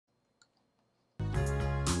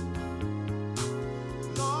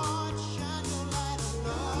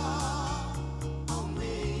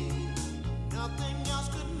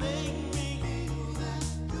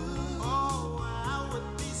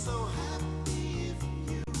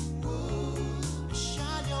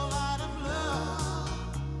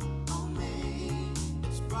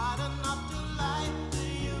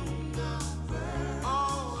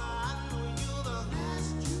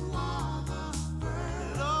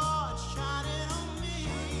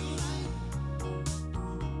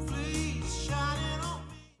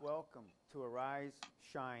Arise,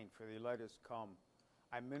 shine, for the light has come.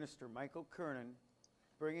 I'm Minister Michael Kernan,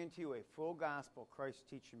 bringing to you a full gospel Christ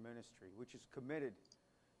teaching ministry, which is committed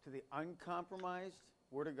to the uncompromised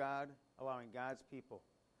Word of God, allowing God's people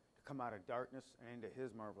to come out of darkness and into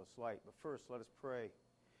His marvelous light. But first, let us pray.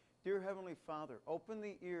 Dear Heavenly Father, open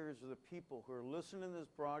the ears of the people who are listening to this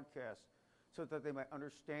broadcast so that they might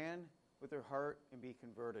understand with their heart and be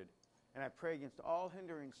converted. And I pray against all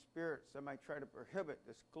hindering spirits that might try to prohibit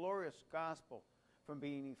this glorious gospel from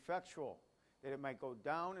being effectual, that it might go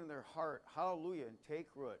down in their heart, hallelujah, and take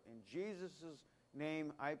root. In Jesus'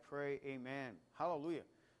 name I pray, amen. Hallelujah.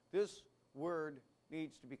 This word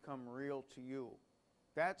needs to become real to you.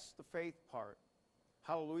 That's the faith part.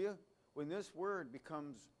 Hallelujah. When this word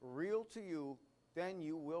becomes real to you, then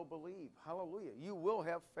you will believe. Hallelujah. You will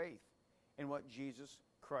have faith in what Jesus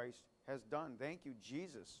Christ has done. Thank you,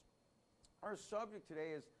 Jesus. Our subject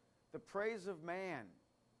today is the praise of man.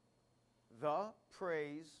 The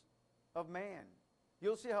praise of man.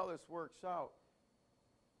 You'll see how this works out.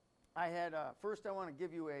 I had first I want to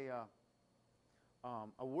give you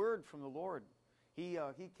a word from the Lord. He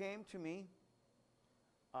came to me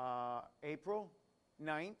April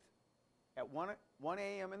 9th at 1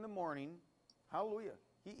 a.m. in the morning. Hallelujah.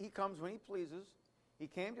 He comes when He pleases. He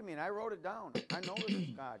came to me and I wrote it down. I know this is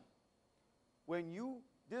God. When you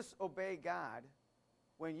disobey God,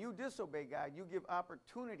 you give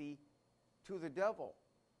opportunity to the devil.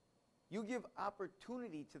 You give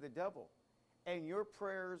opportunity to the devil, and your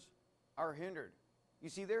prayers are hindered. You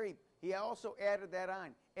see there, he also added that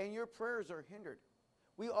on, and your prayers are hindered.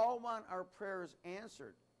 We all want our prayers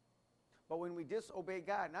answered, but when we disobey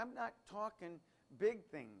God, and I'm not talking big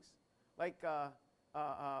things like the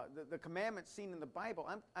commandments seen in the Bible.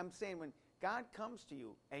 I'm saying when God comes to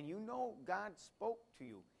you and you know God spoke to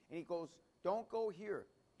you and He goes, don't go here,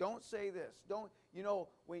 don't say this, don't,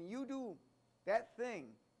 when you do that thing,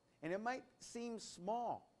 and it might seem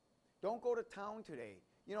small, don't go to town today.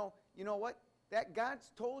 You know what? That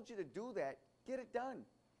God's told you to do that, get it done.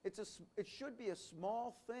 It should be a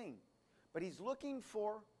small thing, but He's looking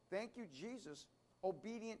for, thank you Jesus,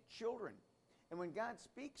 obedient children. And when God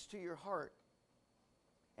speaks to your heart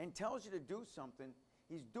and tells you to do something,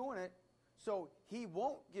 He's doing it so He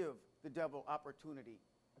won't give the devil opportunity,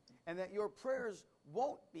 and that your prayers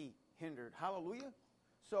won't be hindered. Hallelujah.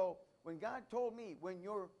 So when God told me, when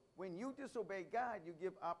you disobey God, you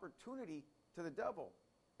give opportunity to the devil,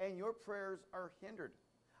 and your prayers are hindered.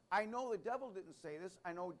 I know the devil didn't say this.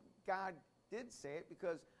 I know God did say it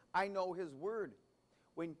because I know His word.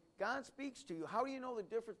 When God speaks to you, how do you know the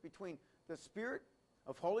difference between the spirit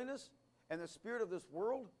of holiness and the spirit of this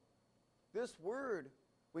world? This word,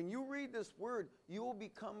 when you read this word, you will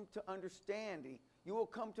become to understanding. You will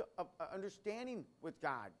come to understanding with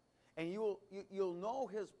God. And you'll know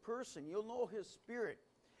His person. You'll know His spirit.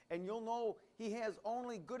 And you'll know He has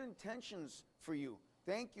only good intentions for you.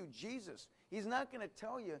 Thank you, Jesus. He's not going to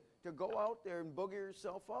tell you to go out there and booger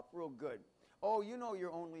yourself up real good. Oh, you know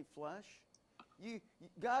you're only flesh.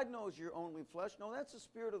 God knows you're only flesh. No, that's the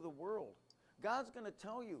spirit of the world. God's going to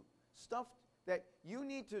tell you stuff that you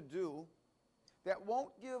need to do that won't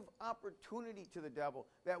give opportunity to the devil,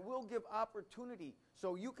 that will give opportunity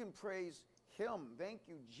so you can praise Him. Thank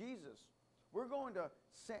you, Jesus. We're going to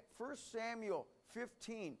 1 Samuel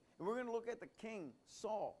 15, and we're going to look at the king,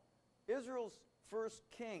 Saul, Israel's first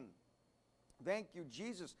king. Thank you,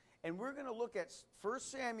 Jesus. And we're going to look at 1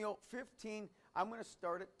 Samuel 15. I'm going to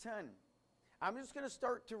start at 10. I'm just going to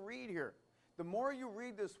start to read here. The more you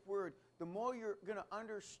read this word, the more you're going to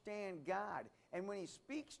understand God. And when He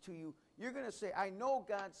speaks to you, you're going to say, I know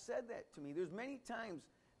God said that to me. There's many times,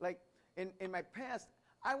 like in my past,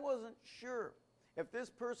 I wasn't sure if this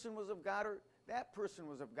person was of God or that person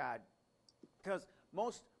was of God. Because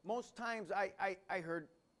most times I heard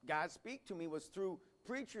God speak to me was through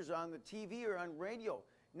preachers on the TV or on radio.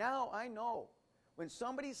 Now I know when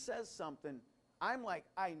somebody says something, I'm like,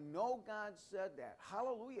 I know God said that.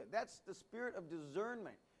 Hallelujah. That's the spirit of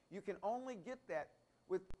discernment. You can only get that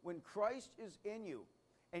when Christ is in you.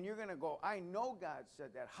 And you're going to go, I know God said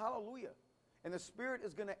that. Hallelujah. And the Spirit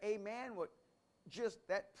is going to amen what just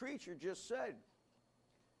that preacher just said.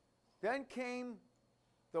 Then came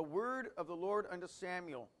the word of the Lord unto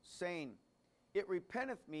Samuel, saying, It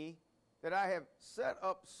repenteth me that I have set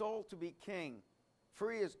up Saul to be king,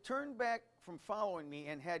 for he has turned back from following me,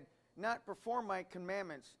 and had not performed my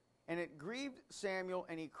commandments. And it grieved Samuel,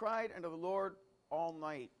 and he cried unto the Lord all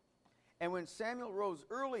night. And when Samuel rose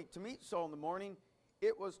early to meet Saul in the morning,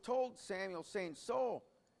 it was told Samuel, saying, Saul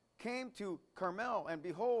came to Carmel, and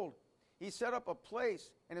behold, he set up a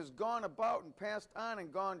place, and has gone about and passed on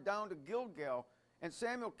and gone down to Gilgal. And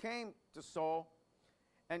Samuel came to Saul,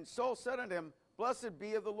 and Saul said unto him, Blessed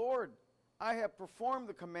be of the Lord. I have performed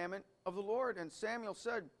the commandment of the Lord. And Samuel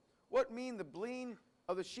said, What mean the bleating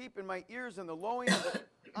of the sheep in my ears and the lowing of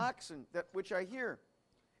the oxen that which I hear?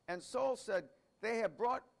 And Saul said, They have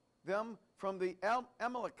brought them from the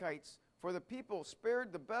Amalekites, for the people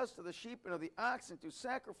spared the best of the sheep and of the oxen to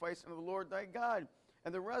sacrifice unto the Lord thy God,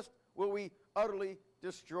 and the rest will we utterly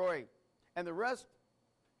destroy. And the rest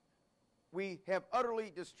we have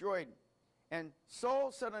utterly destroyed. And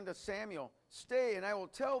Saul said unto Samuel, Stay, and I will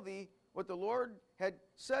tell thee what the Lord had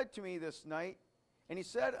said to me this night. And he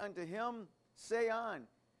said unto him, Say on.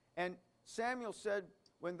 And Samuel said,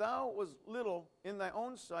 When thou was little in thy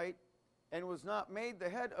own sight, and was not made the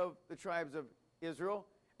head of the tribes of Israel,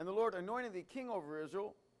 and the Lord anointed thee king over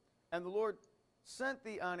Israel, and the Lord sent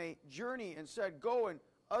thee on a journey, and said, Go and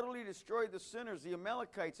utterly destroy the sinners, the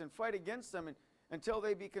Amalekites, and fight against them until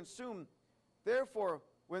they be consumed. Therefore,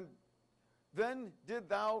 then did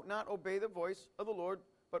thou not obey the voice of the Lord,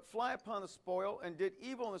 but fly upon the spoil, and did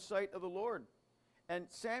evil in the sight of the Lord. And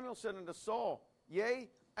Samuel said unto Saul, Yea,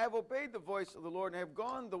 I have obeyed the voice of the Lord, and have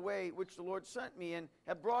gone the way which the Lord sent me, and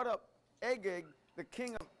have brought up Agag, the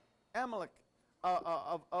king of Amalek,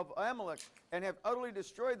 and have utterly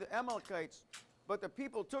destroyed the Amalekites. But the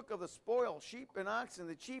people took of the spoil sheep and oxen,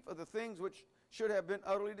 the chief of the things which should have been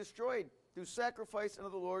utterly destroyed, to sacrifice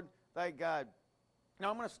unto the Lord thy God. Now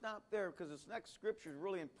I'm going to stop there because this next scripture is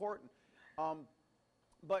really important.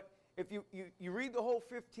 But if you read the whole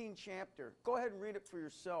 15th chapter, go ahead and read it for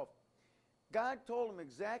yourself. God told him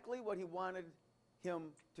exactly what he wanted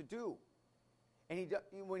him to do. And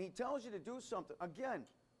when he tells you to do something, again,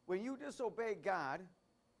 when you disobey God,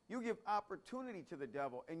 you give opportunity to the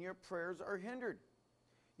devil, and your prayers are hindered.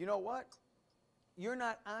 You know what? You're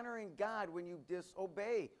not honoring God when you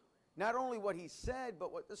disobey. Not only what he said,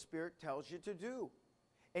 but what the Spirit tells you to do.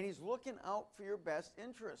 And he's looking out for your best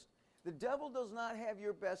interest. The devil does not have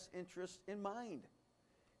your best interest in mind.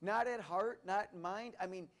 Not at heart, not in mind. I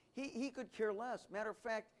mean, he could care less. Matter of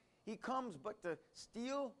fact, he comes but to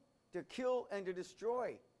steal, to kill, and to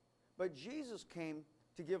destroy. But Jesus came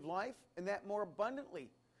to give life, and that more abundantly.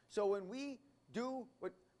 So when we do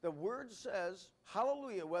what the Word says,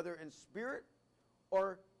 hallelujah, whether in spirit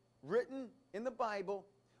or written in the Bible,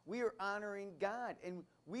 we are honoring God, and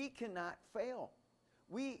we cannot fail.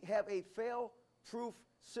 We have a fail-proof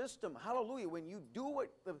system. Hallelujah. When you do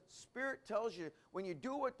what the Spirit tells you, when you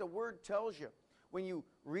do what the Word tells you, when you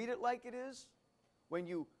read it like it is, when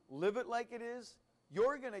you live it like it is,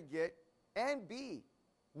 you're going to get and be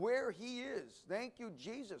where he is. Thank you,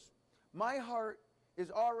 Jesus. My heart is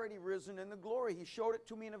already risen in the glory. He showed it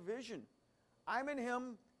to me in a vision. I'm in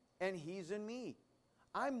him, and he's in me.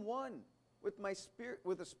 I'm one with my spirit,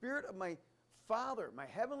 with the Spirit of my Father, my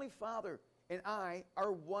Heavenly Father, and I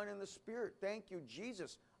are one in the Spirit. Thank you,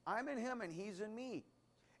 Jesus. I'm in him, and he's in me.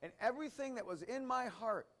 And everything that was in my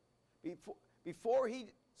heart before he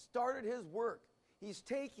started his work, he's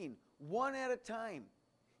taking one at a time.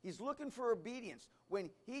 He's looking for obedience. When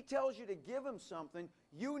he tells you to give him something,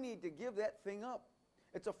 you need to give that thing up.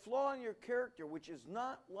 It's a flaw in your character which is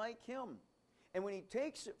not like him. And when he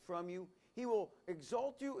takes it from you, he will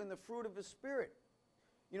exalt you in the fruit of his Spirit.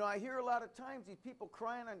 You know, I hear a lot of times these people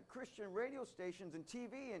crying on Christian radio stations and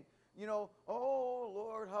TV and, you know, oh,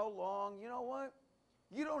 Lord, how long? You know what?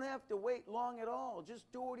 You don't have to wait long at all.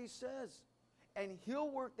 Just do what he says. And he'll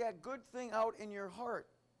work that good thing out in your heart.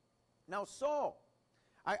 Now, Saul,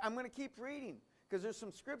 I'm going to keep reading because there's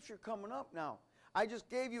some scripture coming up now. I just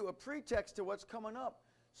gave you a pretext to what's coming up.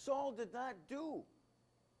 Saul did not do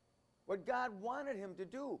what God wanted him to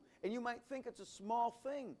do. And you might think it's a small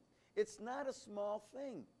thing. It's not a small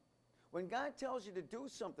thing. When God tells you to do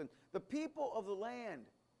something, the people of the land,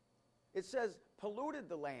 it says, polluted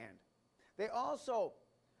the land. They also,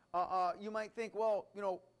 you might think, well, you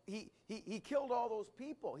know, he killed all those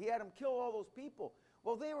people. He had them kill all those people.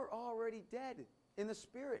 Well, they were already dead in the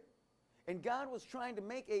spirit. And God was trying to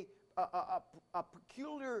make a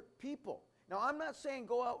peculiar people. Now, I'm not saying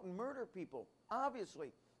go out and murder people.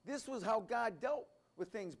 Obviously, this was how God dealt with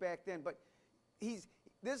things back then. But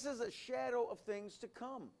this is a shadow of things to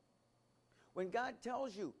come. When God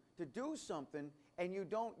tells you to do something and you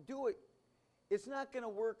don't do it, it's not going to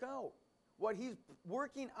work out. What he's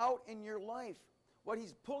working out in your life, what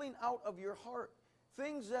he's pulling out of your heart,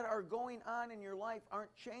 things that are going on in your life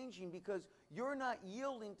aren't changing because you're not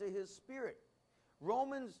yielding to his Spirit.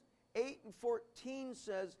 Romans 8:14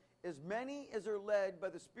 says, as many as are led by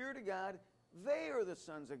the Spirit of God, they are the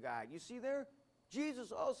sons of God. You see there?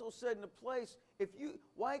 Jesus also said in a place,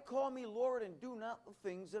 why call me Lord and do not the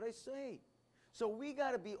things that I say? So we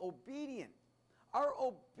got to be obedient. Our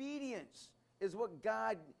obedience is what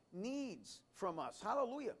God needs from us.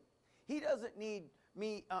 Hallelujah. He doesn't need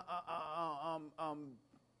me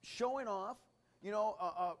showing off,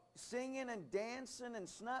 singing and dancing and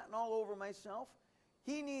snotting all over myself.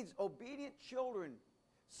 He needs obedient children,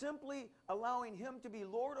 simply allowing him to be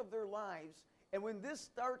Lord of their lives. And when this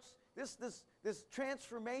starts, this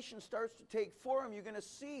transformation starts to take form, you're going to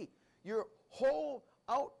see your whole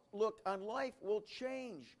outlook on life will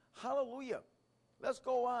change. Hallelujah. Let's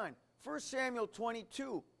go on. 1 Samuel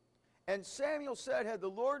 22. And Samuel said, had the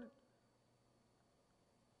Lord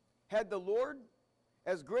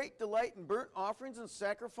as great delight in burnt offerings and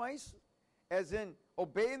sacrifice as in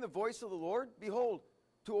obeying the voice of the Lord? Behold,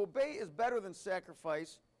 to obey is better than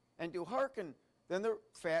sacrifice, and to hearken than the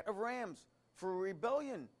fat of rams. For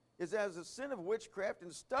rebellion is as the sin of witchcraft,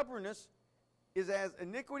 and stubbornness is as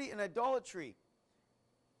iniquity and idolatry.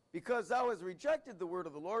 Because thou hast rejected the word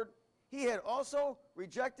of the Lord, he had also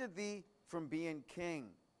rejected thee from being king.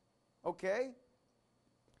 Okay?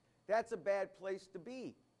 That's a bad place to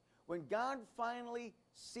be. When God finally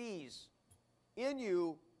sees in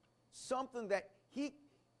you something that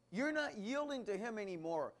you're not yielding to him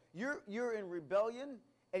anymore. You're in rebellion,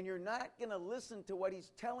 and you're not going to listen to what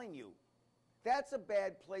he's telling you. That's a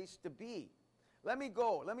bad place to be. Let me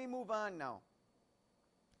go. Let me move on now.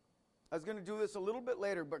 I was going to do this a little bit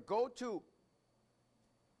later, but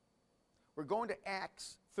we're going to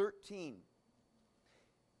Acts 13.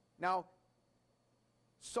 Now,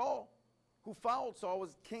 Saul, who followed Saul,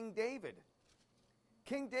 was King David.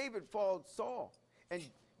 King David followed Saul. And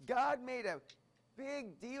God made a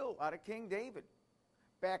big deal out of King David.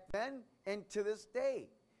 Back then and to this day.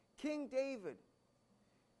 King David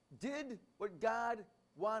did what God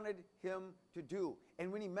wanted him to do.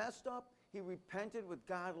 And when he messed up, he repented with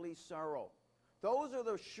godly sorrow. Those are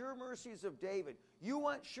the sure mercies of David. You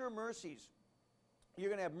want sure mercies. You're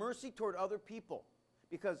going to have mercy toward other people.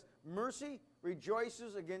 Because mercy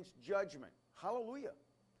rejoices against judgment. Hallelujah.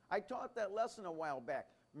 I taught that lesson a while back.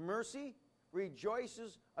 Mercy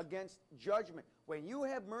rejoices against judgment. When you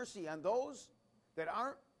have mercy on those that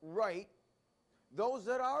aren't right, those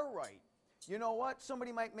that are right, you know what?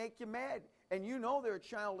 Somebody might make you mad, and you know they're a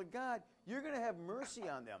child of God. You're going to have mercy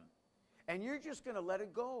on them, and you're just going to let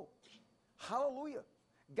it go. Hallelujah.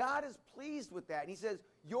 God is pleased with that. And he says,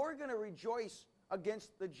 you're going to rejoice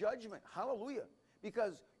against the judgment. Hallelujah.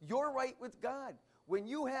 Because you're right with God. When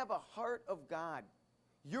you have a heart of God,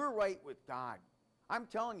 you're right with God. I'm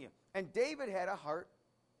telling you. And David had a heart.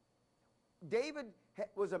 David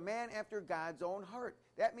was a man after God's own heart.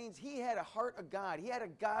 That means he had a heart of God. He had a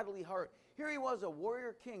godly heart. Here he was, a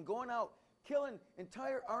warrior king, going out, killing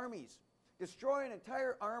entire armies, destroying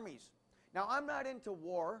entire armies. Now, I'm not into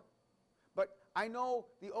war, but I know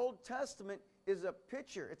the Old Testament is a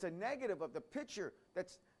picture. It's a negative of the picture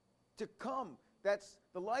that's to come. That's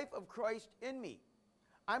the life of Christ in me.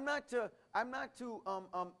 I'm not to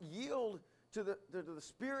yield to the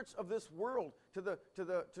spirits of this world, to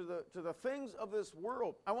the things of this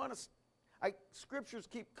world. Scriptures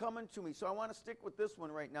keep coming to me, so I want to stick with this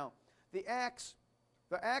one right now. The Acts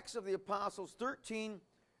of the Apostles 13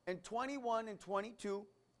 and 21 and 22,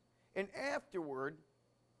 and afterward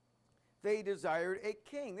they desired a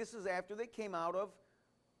king. This is after they came out of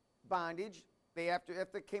bondage. After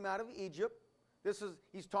they came out of Egypt.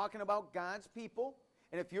 He's talking about God's people.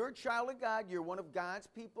 And if you're a child of God, you're one of God's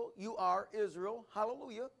people. You are Israel.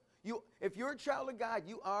 Hallelujah. If you're a child of God,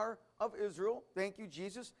 you are of Israel. Thank you,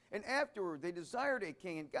 Jesus. And afterward, they desired a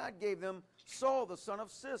king, and God gave them Saul, the son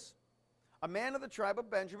of Cis, a man of the tribe of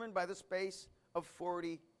Benjamin, by the space of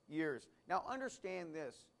 40 years. Now, understand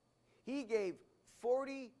this. He gave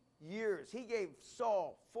 40 years. He gave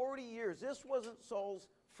Saul 40 years. This wasn't Saul's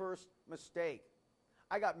first mistake.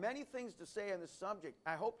 I got many things to say on this subject.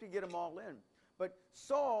 I hope to get them all in. But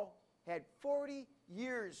Saul had 40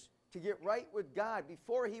 years to get right with God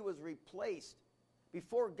before he was replaced,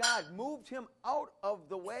 before God moved him out of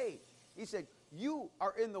the way. He said, you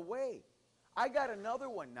are in the way. I got another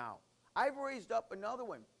one now. I've raised up another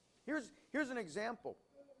one. Here's an example.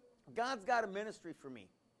 God's got a ministry for me.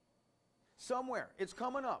 Somewhere. It's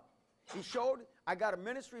coming up. He showed, I got a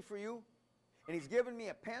ministry for you, and he's given me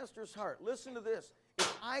a pastor's heart. Listen to this.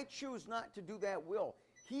 If I choose not to do that will,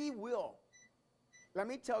 he will. Let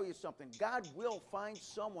me tell you something. God will find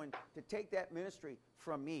someone to take that ministry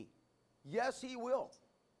from me. Yes, he will.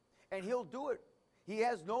 And he'll do it. He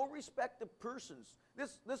has no respect of persons.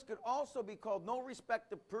 This could also be called no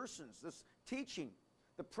respect of persons, this teaching.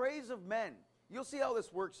 The praise of men. You'll see how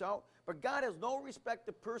this works out. But God has no respect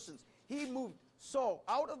of persons. He moved Saul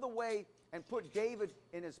out of the way and put David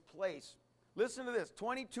in his place. Listen to this,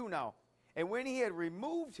 22 now. And when he had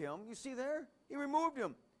removed him, you see there? He removed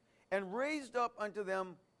him, and raised up unto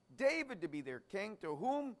them David to be their king, to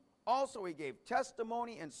whom also he gave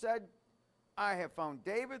testimony and said, I have found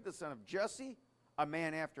David, the son of Jesse, a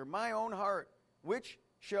man after my own heart, which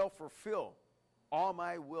shall fulfill all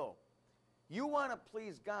my will. You want to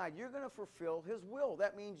please God, you're going to fulfill his will.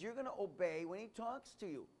 That means you're going to obey when he talks to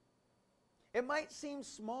you. It might seem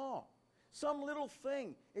small, some little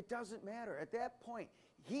thing. It doesn't matter. At that point,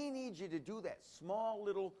 he needs you to do that small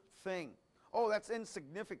little thing. Oh, that's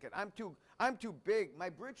insignificant. I'm too big. My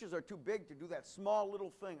britches are too big to do that small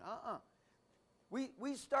little thing.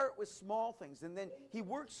 We start with small things, and then he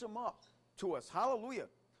works them up to us. Hallelujah.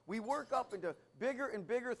 We work up into bigger and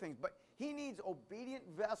bigger things, but he needs obedient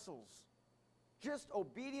vessels. Just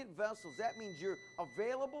obedient vessels. That means you're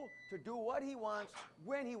available to do what he wants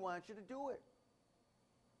when he wants you to do it.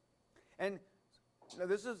 And now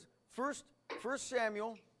this is 1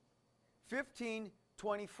 Samuel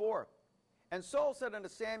 15:24. And Saul said unto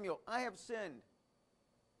Samuel, I have sinned,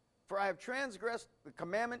 for I have transgressed the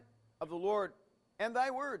commandment of the Lord and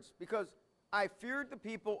thy words, because I feared the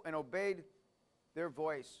people and obeyed their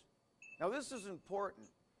voice. Now this is important.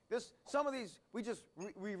 Some of these,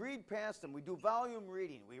 we read past them. We do volume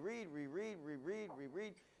reading. We read,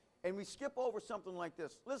 and we skip over something like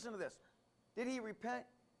this. Listen to this. Did he repent?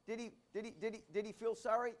 Did he feel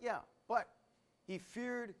sorry? Yeah, but he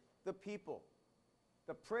feared the people.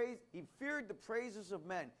 He feared the praises of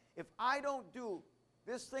men. If I don't do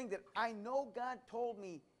this thing that I know God told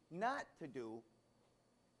me not to do,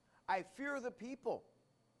 I fear the people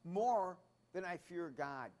more than I fear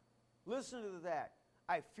God. Listen to that.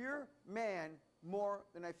 I fear man more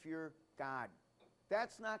than I fear God.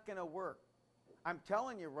 That's not going to work. I'm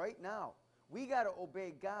telling you right now, we got to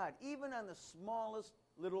obey God, even on the smallest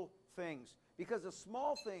little things. Because the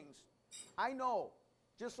small things, I know,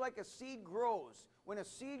 just like a seed grows, when a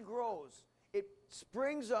seed grows, it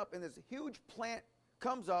springs up and this huge plant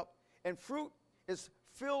comes up and fruit is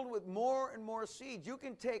filled with more and more seeds. You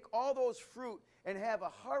can take all those fruit and have a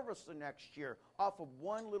harvest the next year off of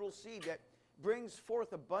one little seed that brings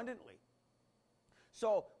forth abundantly.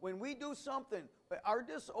 So when we do something, our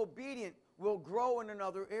disobedient will grow in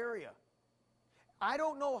another area. I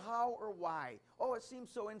don't know how or why. Oh, it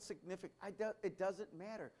seems so insignificant. It doesn't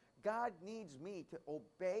matter. God needs me to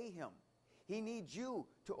obey him. He needs you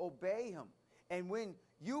to obey him. And when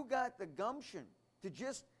you got the gumption to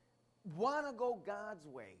just want to go God's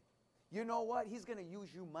way, you know what? He's going to use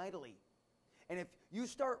you mightily. And if you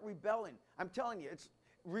start rebelling, I'm telling you, it's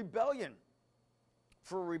rebellion.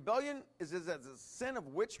 For rebellion is as a sin of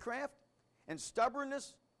witchcraft, and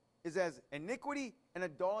stubbornness is as iniquity and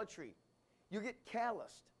idolatry. You get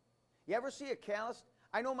calloused. You ever see a calloused?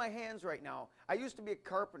 I know my hands right now. I used to be a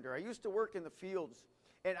carpenter. I used to work in the fields.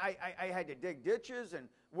 And I had to dig ditches and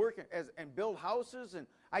work and build houses. And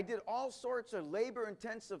I did all sorts of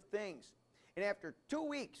labor-intensive things. And after 2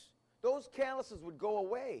 weeks, those calluses would go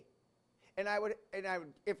away. And I would,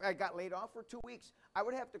 if I got laid off for 2 weeks, I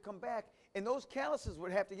would have to come back. And those calluses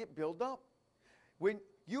would have to get built up. When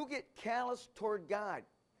you get callous toward God,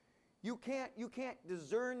 you can't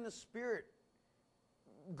discern the Spirit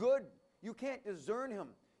good. You can't discern him.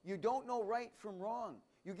 You don't know right from wrong.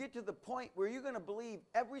 You get to the point where you're going to believe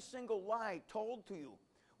every single lie told to you.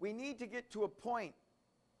 We need to get to a point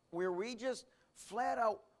where we just flat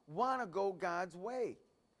out want to go God's way.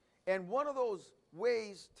 And one of those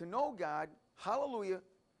ways to know God, hallelujah,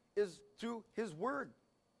 is through his word.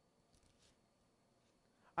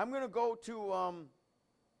 I'm going to go to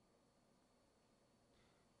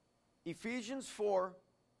Ephesians 4.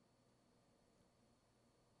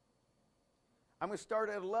 I'm going to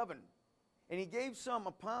start at 11. And he gave some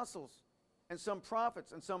apostles and some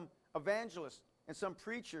prophets and some evangelists and some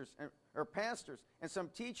preachers or pastors and some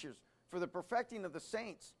teachers for the perfecting of the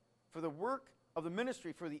saints, for the work of the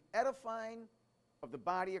ministry, for the edifying of the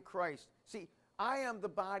body of Christ. See, I am the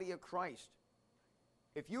body of Christ.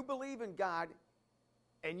 If you believe in God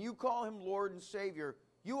and you call him Lord and Savior,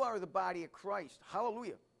 you are the body of Christ.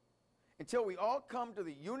 Hallelujah. Until we all come to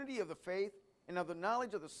the unity of the faith and of the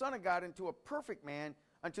knowledge of the Son of God, into a perfect man,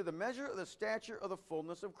 unto the measure of the stature of the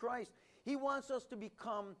fullness of Christ. He wants us to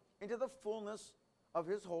become into the fullness of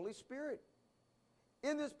his Holy Spirit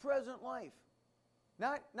in this present life.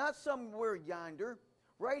 Not somewhere yonder,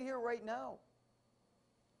 right here, right now.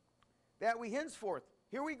 That we henceforth,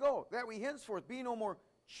 here we go, that we henceforth be no more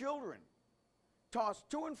children, tossed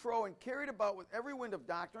to and fro and carried about with every wind of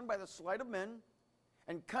doctrine by the sleight of men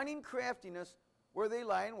and cunning craftiness, where they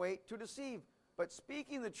lie in wait to deceive. But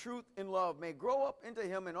speaking the truth in love may grow up into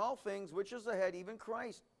him in all things, which is the head, even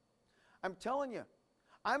Christ. I'm telling you,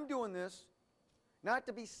 I'm doing this not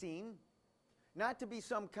to be seen, not to be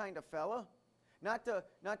some kind of fella, not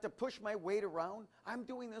to push my weight around. I'm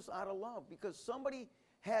doing this out of love because somebody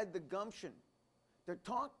had the gumption to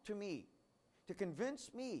talk to me, to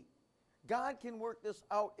convince me God can work this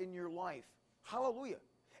out in your life. Hallelujah.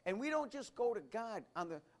 And we don't just go to God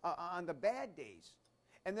on the bad days.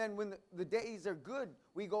 And then when the days are good,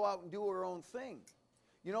 we go out and do our own thing.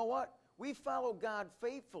 You know what? We follow God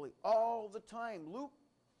faithfully all the time. Luke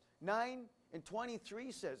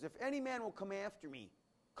 9:23 says, if any man will come after me,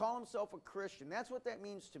 call himself a Christian. That's what that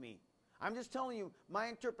means to me. I'm just telling you my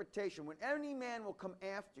interpretation. When any man will come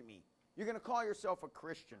after me, you're going to call yourself a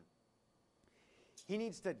Christian. He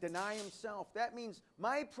needs to deny himself. That means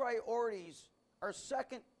my priorities are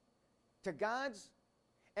second to God's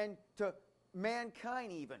and to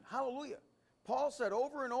mankind even. Hallelujah. Paul said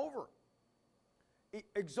over and over,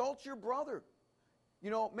 exalt your brother.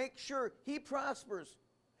 You know, make sure he prospers,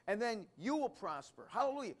 and then you will prosper.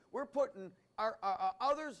 Hallelujah. We're putting our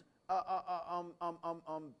others,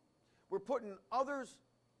 we're putting others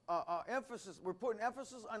emphasis. We're putting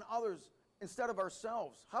emphasis on others instead of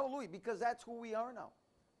ourselves. Hallelujah. Because that's who we are now.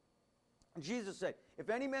 Jesus said, if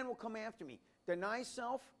any man will come after me, deny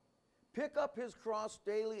self, pick up his cross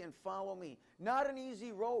daily and follow me. Not an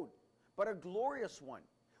easy road, but a glorious one.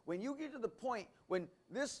 When you get to the point when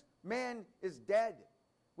this man is dead,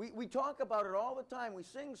 we talk about it all the time. We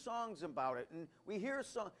sing songs about it, and we hear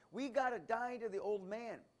songs. We got to die to the old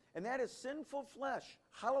man, and that is sinful flesh.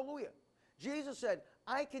 Hallelujah. Jesus said,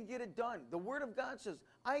 I can get it done. The Word of God says,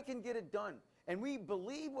 I can get it done. And we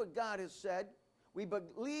believe what God has said. We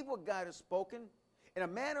believe what God has spoken. And a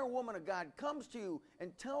man or woman of God comes to you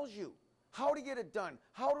and tells you how to get it done,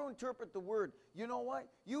 how to interpret the Word. You know what?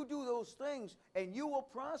 You do those things, and you will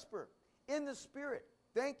prosper in the Spirit.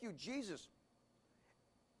 Thank you, Jesus.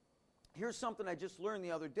 Here's something I just learned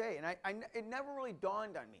the other day, and it never really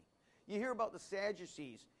dawned on me. You hear about the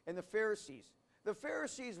Sadducees and the Pharisees. The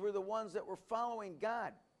Pharisees were the ones that were following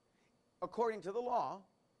God according to the law.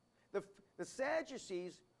 The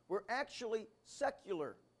Sadducees were actually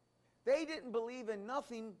secular. They didn't believe in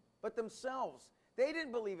nothing but themselves. They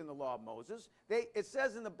didn't believe in the law of Moses. It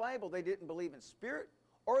says in the Bible they didn't believe in spirit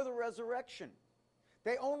or the resurrection.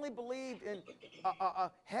 They only believed in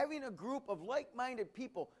having a group of like-minded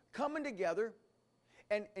people coming together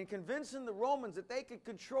and convincing the Romans that they could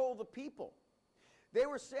control the people. They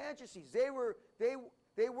were Sadducees. They were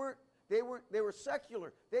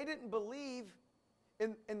secular. They didn't believe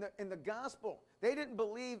in the gospel. They didn't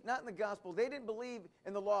believe, not in the gospel, they didn't believe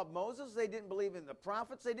in the law of Moses. They didn't believe in the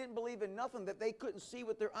prophets. They didn't believe in nothing that they couldn't see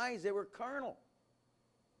with their eyes. They were carnal.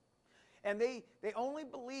 And they only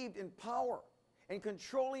believed in power and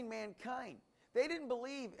controlling mankind. They didn't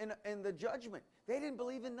believe in the judgment. They didn't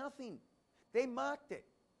believe in nothing. They mocked it.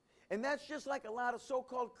 And that's just like a lot of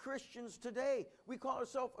so-called Christians today. We call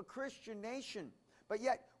ourselves a Christian nation. But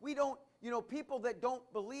yet we don't, people that don't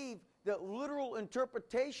believe the literal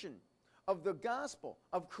interpretation of the gospel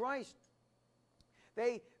of Christ.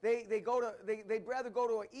 They'd rather go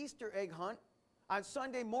to an Easter egg hunt on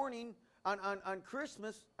Sunday morning on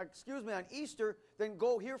Easter than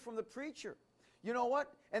go hear from the preacher. You know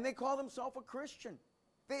what? And they call themselves a Christian.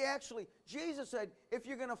 Jesus said, if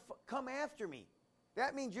you're going to come after me,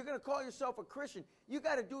 that means you're going to call yourself a Christian. You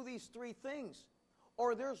got to do these three things,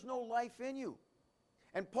 or there's no life in you.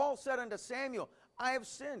 And Paul said unto Samuel, I have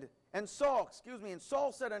sinned. And Saul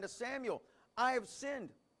said unto Samuel, I have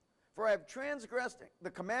sinned, for I have transgressed the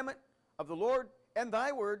commandment of the Lord and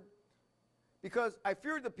thy word, because I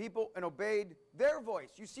feared the people and obeyed their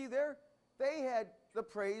voice. You see there? They had the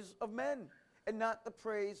praise of men and not the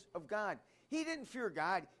praise of God. He didn't fear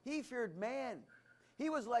God. He feared man. He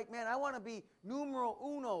was like, man, I want to be numero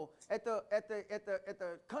uno at the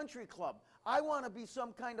country club. I want to be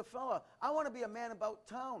some kind of fella. I want to be a man about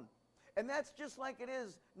town. And that's just like it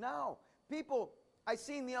is now. People, I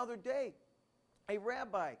seen the other day, a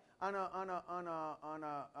rabbi it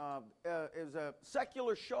was a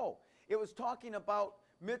secular show. It was talking about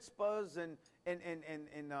mitzvahs and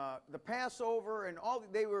the Passover and all.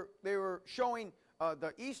 They were showing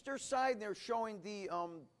the Easter side. And they were showing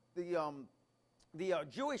the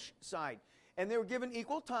Jewish side, and they were given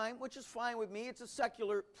equal time, which is fine with me. It's a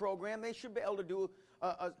secular program. They should be able to do.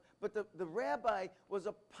 But the rabbi was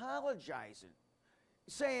apologizing,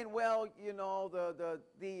 saying, "Well,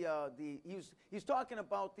 he's talking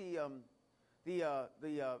about the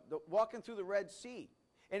walking through the Red Sea,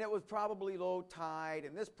 and it was probably low tide,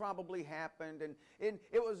 and this probably happened, and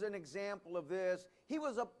it was an example of this." He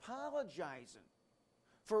was apologizing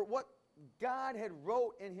for what God had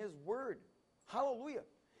wrote in His Word. Hallelujah.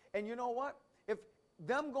 And you know what? If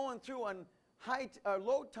them going through on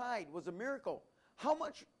low tide was a miracle. How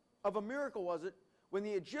much of a miracle was it when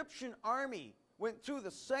the Egyptian army went through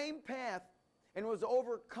the same path and was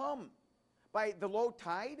overcome by the low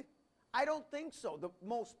tide? I don't think so. The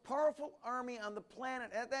most powerful army on the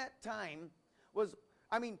planet at that time was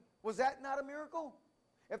that not a miracle?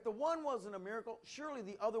 If the one wasn't a miracle, surely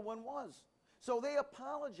the other one was. So they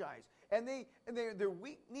apologize, and their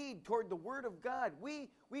weak need toward the Word of God. We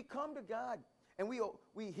come to God, and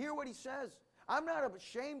we hear what He says. I'm not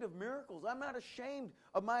ashamed of miracles. I'm not ashamed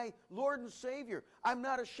of my Lord and Savior. I'm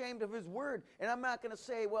not ashamed of His Word. And I'm not going to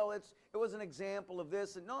say, well, it was an example of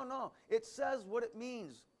this. And no. It says what it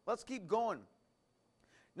means. Let's keep going.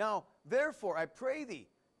 Now, therefore, I pray thee,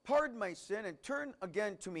 pardon my sin, and turn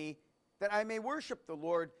again to me, that I may worship the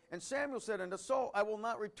Lord. And Samuel said unto Saul, I will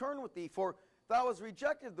not return with thee, for thou hast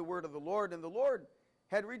rejected the word of the Lord, and the Lord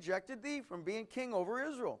had rejected thee from being king over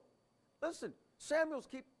Israel. Listen, he's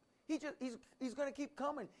going to keep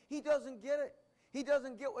coming. He doesn't get it. He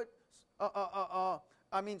doesn't get what,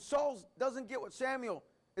 Saul doesn't get what Samuel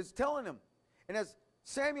is telling him. And as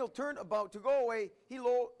Samuel turned about to go away, he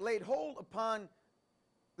laid hold upon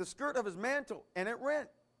the skirt of his mantle, and it rent.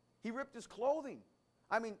 He ripped his clothing.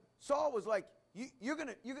 Saul was like,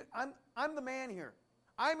 I'm the man here.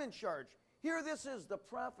 I'm in charge. Here this is the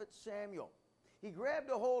prophet Samuel. He grabbed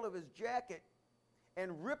a hold of his jacket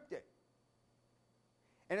and ripped it.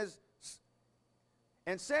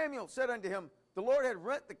 And Samuel said unto him, the Lord had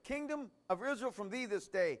rent the kingdom of Israel from thee this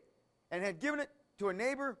day, and had given it to a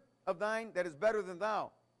neighbor of thine that is better than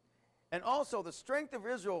thou. And also the strength of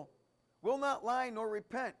Israel will not lie nor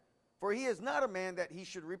repent, for he is not a man that he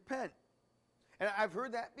should repent. And I've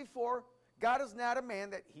heard that before. God is not a man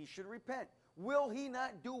that he should repent. Will he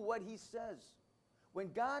not do what he says?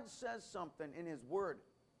 When God says something in his word,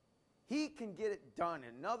 he can get it done.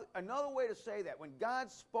 Another way to say that, when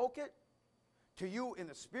God spoke it to you in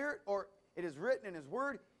the Spirit, or it is written in his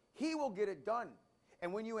word, he will get it done.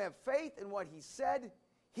 And when you have faith in what he said,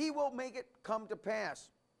 he will make it come to pass.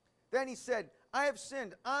 Then he said, I have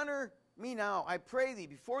sinned. Honor me now, I pray thee,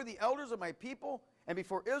 before the elders of my people and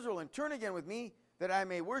before Israel, and turn again with me, that I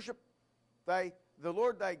may worship the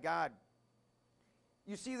Lord thy God.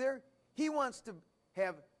 You see there? He wants to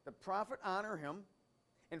have the prophet honor him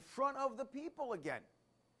in front of the people again.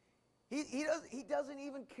 He doesn't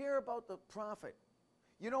even care about the prophet.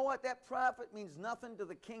 You know what? That prophet means nothing to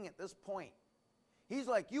the king at this point. He's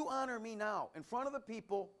like, you honor me now in front of the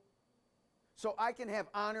people so I can have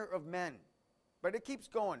honor of men. But it keeps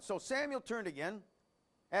going. So Samuel turned again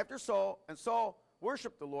after Saul, and Saul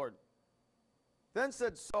worshiped the Lord. Then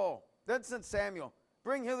said Samuel,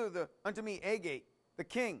 bring hither unto me Agag, the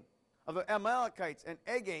king of the Amalekites. And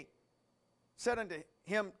Agag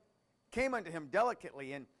came unto him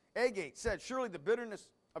delicately, and Agag said, surely the bitterness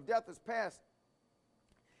of death is past.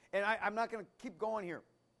 And I'm not going to keep going here,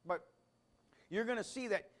 but you're going to see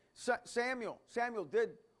that Samuel did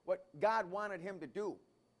what God wanted him to do.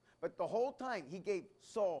 But the whole time, he gave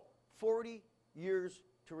Saul 40 years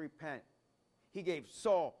to repent. He gave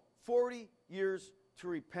Saul 40 years to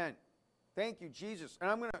repent. Thank you, Jesus. And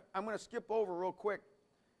I'm going to skip over real quick.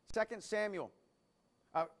 1 Samuel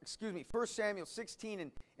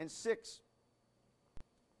 16 and 6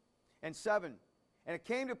 and 7. And it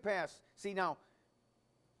came to pass, see now,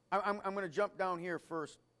 I'm going to jump down here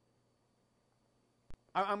first.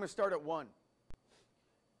 I'm going to start at 1.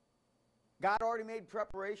 God already made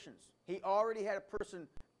preparations. He already had a person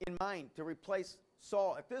in mind to replace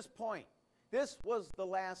Saul. At this point, this was the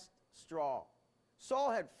last straw. Saul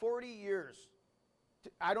had 40 years.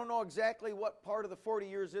 I don't know exactly what part of the 40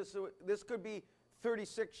 years is. So this could be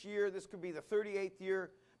 36th year. This could be the 38th year.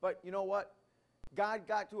 But you know what? God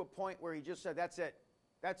got to a point where he just said, that's it.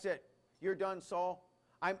 That's it. You're done, Saul.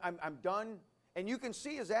 I'm done. And you can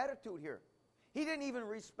see his attitude here. He didn't even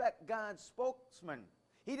respect God's spokesman.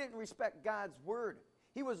 He didn't respect God's word.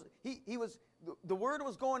 The word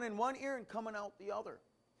was going in one ear and coming out the other.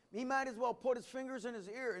 He might as well put his fingers in his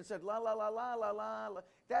ear and said, la, la, la, la, la, la, la.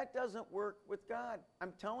 That doesn't work with God.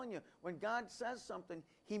 I'm telling you, when God says something,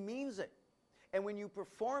 he means it. And when you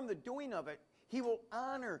perform the doing of it, he will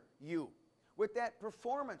honor you with that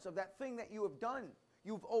performance of that thing that you have done.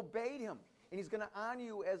 You've obeyed him, and he's going to honor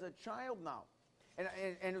you as a child now.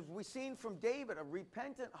 And as we've seen from David, a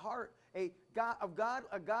repentant heart, a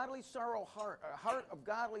godly sorrow heart, a heart of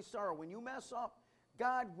godly sorrow. When you mess up,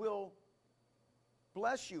 God will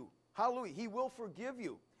bless you. Hallelujah. He will forgive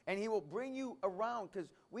you, and he will bring you around, because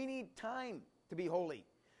we need time to be holy.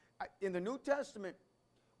 In the New Testament,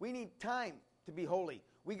 we need time to be holy.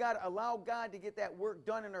 We got to allow God to get that work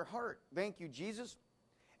done in our heart. Thank you, Jesus.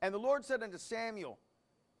 And the Lord said unto Samuel,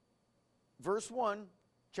 verse 1,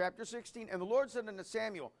 chapter 16, and the Lord said unto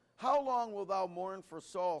Samuel, how long wilt thou mourn for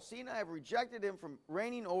Saul, seeing I have rejected him from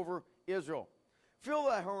reigning over Israel? Fill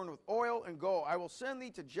thy horn with oil, and go. I will send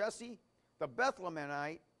thee to Jesse the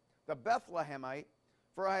Bethlehemite,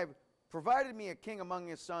 for I have provided me a king among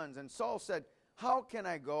his sons. And Saul said, how can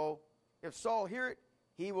I go? If Saul hear it,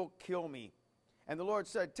 he will kill me. And the Lord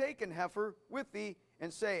said, take an heifer with thee,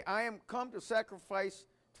 and say, I am come to sacrifice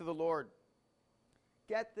to the Lord.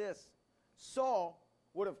 Get this. Saul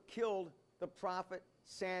would have killed the prophet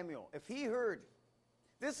Samuel. If he heard,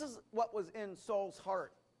 this is what was in Saul's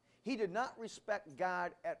heart. He did not respect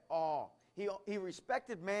God at all. He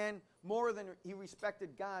respected man more than he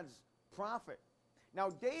respected God's prophet. Now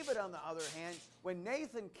David, on the other hand, when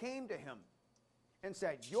Nathan came to him and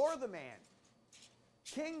said, you're the man,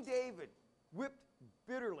 King David wept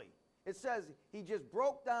bitterly. It says he just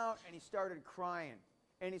broke down and he started crying.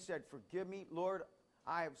 And he said, forgive me, Lord,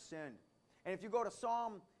 I have sinned. And if you go to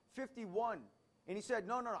Psalm 51, and he said,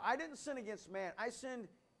 no, I didn't sin against man. I sinned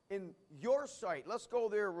in your sight. Let's go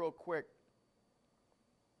there real quick.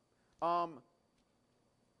 I'm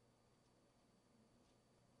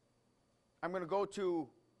going to go to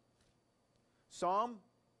Psalm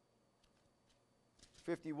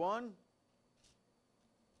 51.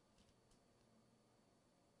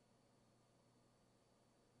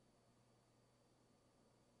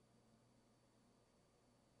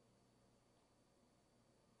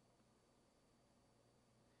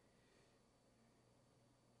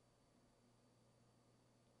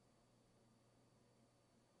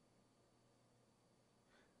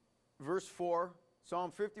 Verse 4,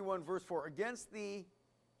 Psalm 51, verse 4, against thee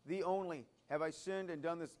only have I sinned and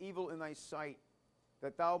done this evil in thy sight,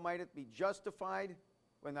 that thou mightest be justified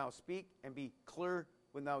when thou speak, and be clear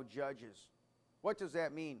when thou judges. What does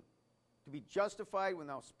that mean? To be justified when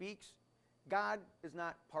thou speaks? God is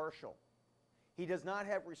not partial. He does not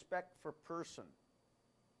have respect for person.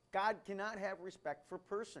 God cannot have respect for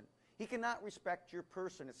person. He cannot respect your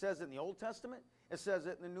person. It says it in the Old Testament. It says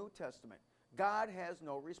it in the New Testament. God has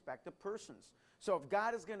no respect of persons. So if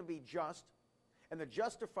God is going to be just and the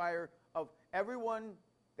justifier of everyone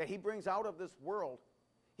that he brings out of this world,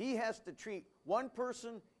 he has to treat one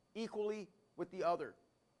person equally with the other.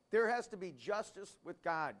 There has to be justice with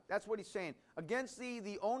God. That's what he's saying. Against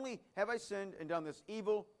thee only have I sinned and done this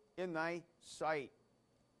evil in thy sight.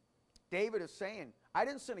 David is saying, I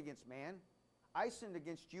didn't sin against man. I sinned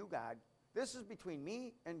against you, God. This is between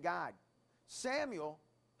me and God. Samuel,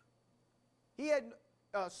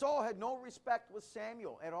 Saul had no respect with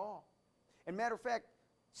Samuel at all. And matter of fact,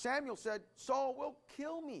 Samuel said, Saul will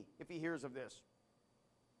kill me if he hears of this.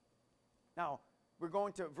 Now, we're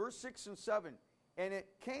going to verse 6 and 7. And it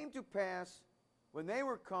came to pass, when they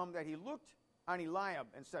were come, that he looked on Eliab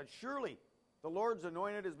and said, surely the Lord's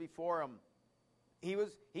anointed is before him. He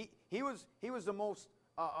was the most,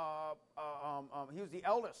 he was the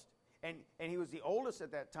eldest, and he was the oldest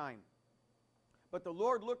at that time. But the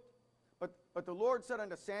Lord But the Lord said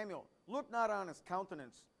unto Samuel, look not on his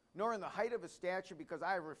countenance, nor in the height of his stature, because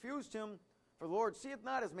I have refused him. For the Lord seeth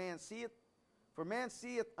not as man seeth. For man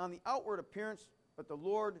seeth on the outward appearance, but the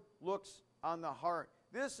Lord looks on the heart.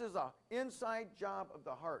 This is an inside job of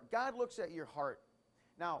the heart. God looks at your heart.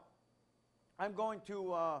 Now, I'm going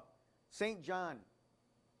to St. John.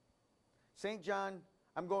 St. John,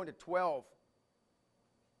 I'm going to 12.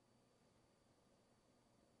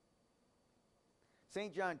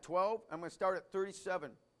 St. John 12, I'm going to start at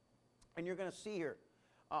 37. And you're going to see here,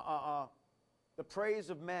 the praise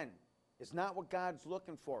of men is not what God's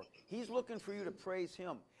looking for. He's looking for you to praise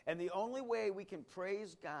him. And the only way we can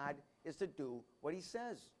praise God is to do what he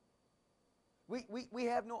says. We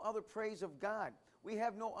have no other praise of God. We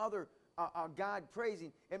have no other God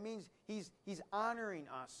praising. It means he's honoring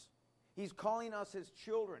us. He's calling us his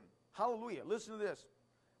children. Hallelujah. Listen to this.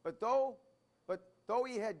 But though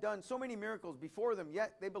he had done so many miracles before them,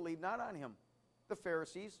 yet they believed not on him. The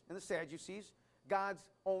Pharisees and the Sadducees, God's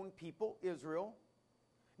own people, Israel.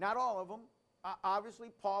 Not all of them.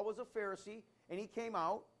 Obviously, Paul was a Pharisee, and he came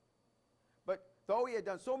out. But though he had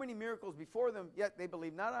done so many miracles before them, yet they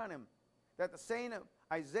believed not on him. That the saying of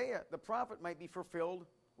Isaiah, the prophet, might be fulfilled,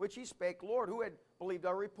 which he spake, Lord, who had believed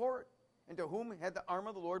our report, and to whom had the arm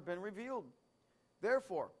of the Lord been revealed?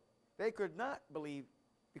 Therefore, they could not believe,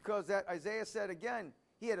 because that Isaiah said again,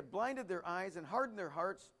 he had blinded their eyes and hardened their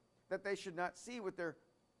hearts, that they should not see with their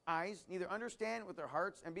eyes, neither understand with their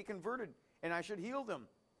hearts, and be converted, and I should heal them.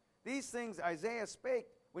 These things Isaiah spake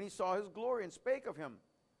when he saw his glory, and spake of him.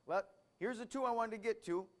 Here's the two I wanted to get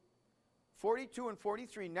to, 42 and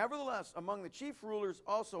 43. Nevertheless, among the chief rulers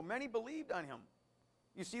also many believed on him.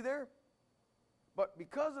 You see there? But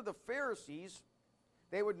because of the Pharisees,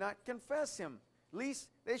 they would not confess him. Least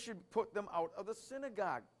they should put them out of the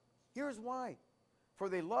synagogue. Here's why. For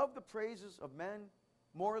they love the praises of men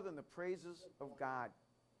more than the praises of God.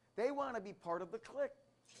 They want to be part of the clique.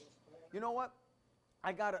 You know what?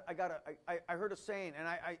 I heard a saying, and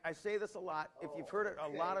I say this a lot. If you've heard it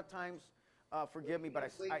a lot of times, forgive me,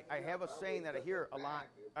 but I have a saying that I hear a lot.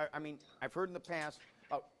 I mean, I've heard in the past.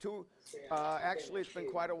 Actually, it's been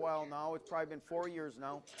quite a while now. It's probably been 4 years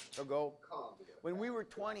now ago. When we were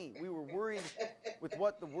 20, we were worried with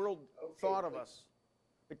what the world thought of us.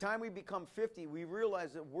 By the time we become 50, we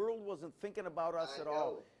realized the world wasn't thinking about us at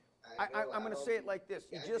all. I'm going to say it like this.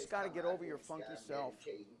 You just got to get over your funky self.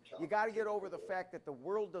 You got to get over the fact that the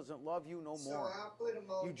world doesn't love you no more.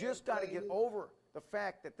 You just got to get over the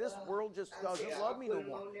fact that this world just doesn't love me no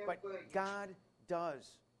more. But God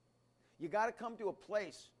does. You got to come to a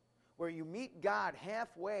place where you meet God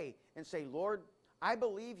halfway and say, Lord, I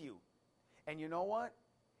believe you. And you know what?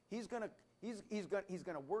 He's going to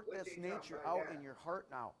work this nature out in your heart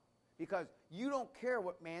now, because you don't care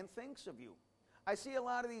what man thinks of you. I see a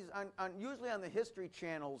lot of these, usually on the history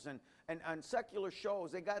channels and on secular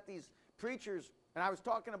shows, they got these preachers, and I was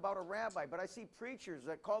talking about a rabbi, but I see preachers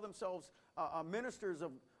that call themselves ministers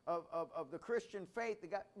of the Christian faith. They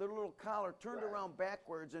got their little collar turned around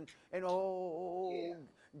backwards and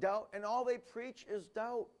doubt, and all they preach is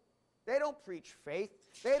doubt. They don't preach faith.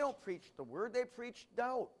 They don't preach the word. They preach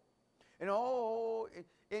doubt. And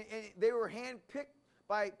they were handpicked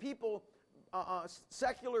by people,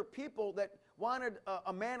 secular people that wanted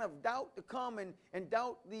a man of doubt to come and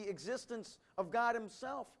doubt the existence of God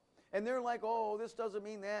himself. And they're like, oh, this doesn't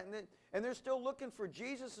mean that. And they're still looking for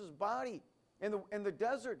Jesus' body in the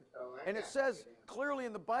desert. And it says clearly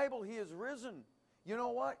in the Bible, he is risen. You know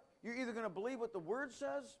what? You're either going to believe what the word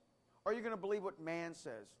says, or you're going to believe what man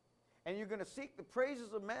says. And you're going to seek the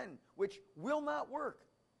praises of men, which will not work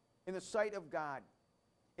in the sight of God.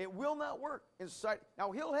 It will not work in sight.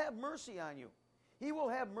 Now, he'll have mercy on you. He will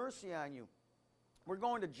have mercy on you. We're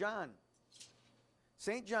going to John.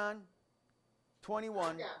 St. John 21. I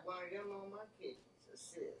got one of them on my kitchen,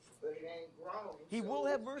 but it ain't grown. He will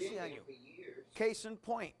have mercy on you. Case in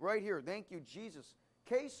point, right here. Thank you, Jesus.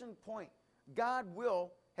 Case in point. God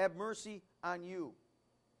will have mercy on you.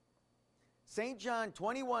 St. John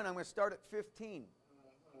 21, I'm going to start at 15.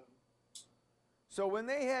 So when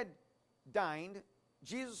they had dined,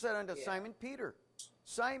 Jesus said unto Simon Peter,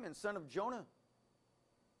 Simon, son of Jonah,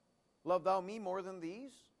 love thou me more than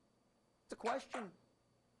these? It's a question.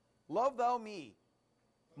 Love thou me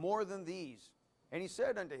more than these? And he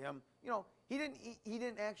said unto him, you know, he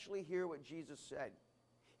didn't actually hear what Jesus said.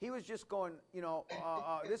 He was just going, you know,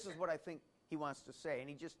 this is what I think he wants to say. And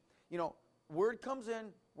he just, you know, word comes in,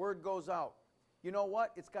 word goes out. You know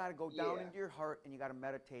what? It's got to go down into your heart, and you got to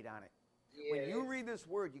meditate on it. When you read this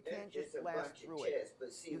word, you can't just blast through it.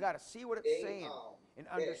 You got to see what it's saying and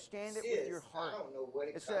understand it with your heart.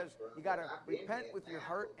 It says you got to repent with your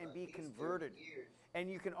heart and be converted. And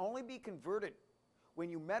you can only be converted when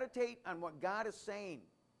you meditate on what God is saying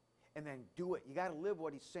and then do it. You got to live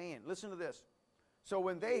what he's saying. Listen to this. So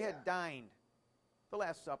when they had dined, the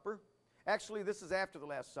Last Supper, actually this is after the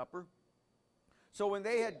Last Supper. So when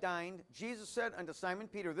they had dined, Jesus said unto Simon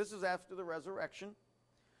Peter, this is after the resurrection.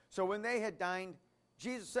 So when they had dined,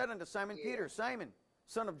 Jesus said unto Simon Peter, Simon,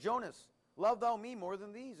 son of Jonas, love thou me more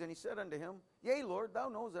than these? And he said unto him, Yea, Lord, thou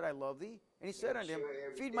knowest that I love thee. And he said unto him,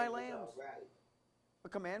 feed my lambs. A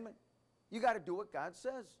commandment. You got to do what God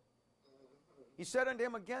says. He said unto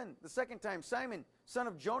him again, the second time, Simon, son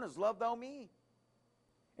of Jonas, love thou me?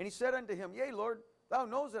 And he said unto him, Yea, Lord, thou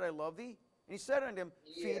knowest that I love thee. And he said unto him,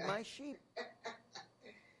 feed my sheep.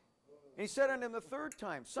 And he said unto him the third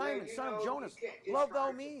time, Simon, son of Jonas, love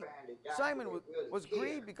thou me? Simon was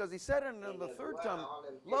grieved because he said unto him the third time,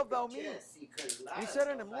 love thou me? And he said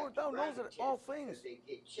unto him, Lord, thou knowest that all things.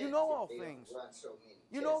 You know all things.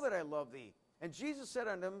 You know that I love thee. And Jesus said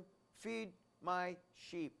unto him, feed my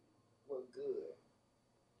sheep. Well, good.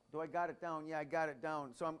 Do I got it down? Yeah, I got it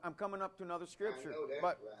down. So I'm coming up to another scripture. I know that's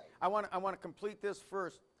but right. I want to complete this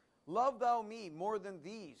first. Love thou me more than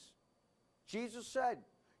these? Jesus said,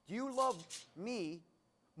 do you love me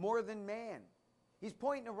more than man? He's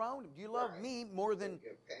pointing around him. Do you love me more than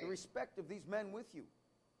the respect of these men with you?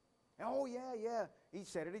 And, oh, yeah. He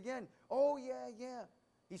said it again. Oh, yeah.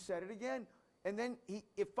 He said it again. And then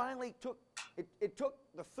it finally took, it took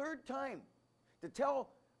the third time to tell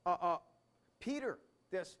Peter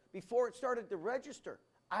this before it started to register.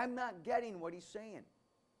 I'm not getting what he's saying.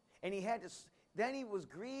 And he had to, then he was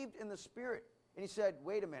grieved in the spirit. And he said,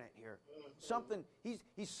 wait a minute here. Something,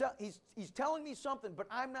 he's telling me something, but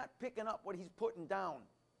I'm not picking up what he's putting down.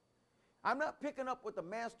 I'm not picking up what the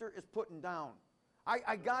master is putting down.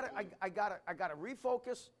 I gotta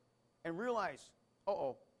refocus and realize,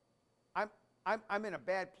 I'm in a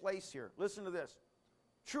bad place here. Listen to this.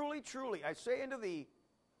 Truly, truly, I say unto thee,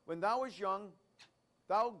 when thou wast young,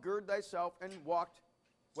 thou gird thyself and walked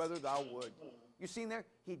whether thou would. You seen there?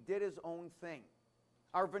 He did his own thing.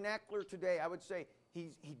 Our vernacular today, I would say,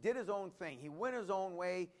 he did his own thing. He went his own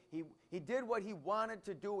way. He did what he wanted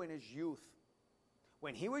to do in his youth.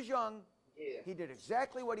 When he was young, he did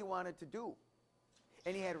exactly what he wanted to do.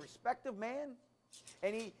 And he had respect of man,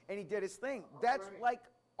 and he did his thing. That's like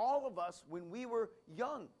all of us when we were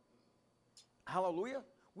young. Hallelujah.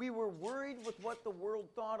 We were worried with what the world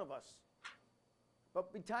thought of us.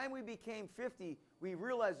 But by the time we became 50, we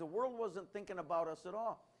realized the world wasn't thinking about us at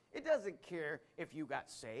all. It doesn't care if you got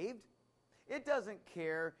saved. It doesn't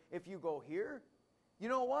care if you go here. You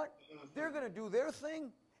know what? They're going to do their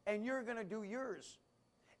thing, and you're going to do yours.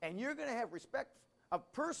 And you're going to have respect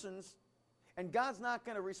of persons, and God's not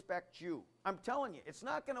going to respect you. I'm telling you, it's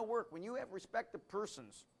not going to work when you have respect of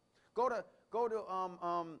persons. Go to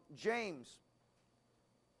James.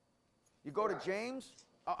 You go to James.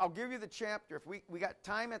 I'll give you the chapter. If we got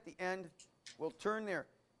time at the end, we'll turn there.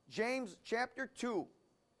 James chapter 2.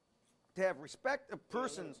 To have respect of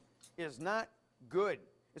persons is not good.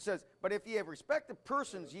 It says, but if ye have respect of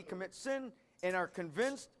persons, ye commit sin and are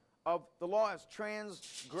convinced of the law as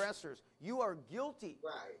transgressors. You are guilty.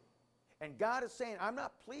 Right. And God is saying, I'm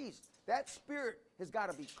not pleased. That spirit has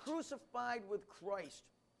got to be crucified with Christ.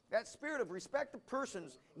 That spirit of respect of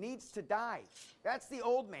persons needs to die. That's the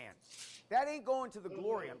old man. That ain't going to the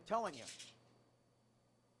glory, I'm telling you.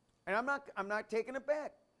 And I'm not taking it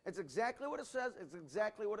back. It's exactly what it says. It's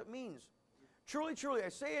exactly what it means. Truly, truly, I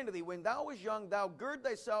say unto thee, when thou wast young, thou gird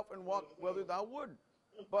thyself and walk whither thou would.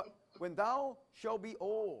 But when thou shalt be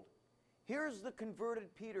old, here's the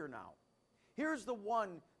converted Peter now. Here's the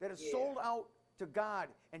one that is sold out to God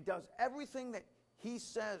and does everything that he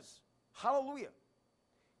says. Hallelujah.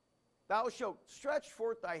 Thou shalt stretch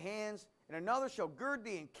forth thy hands, and another shall gird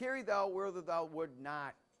thee and carry thou whither thou would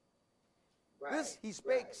not. Right, this he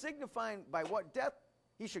spake, signifying by what death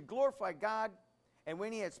he should glorify God. And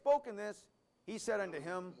when he had spoken this, he said unto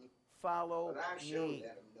him, follow me.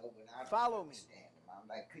 Follow me.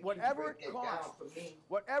 Like, whatever it costs,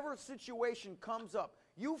 whatever situation comes up,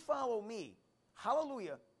 you follow me.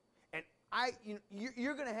 Hallelujah. And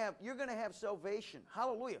you're going to have salvation.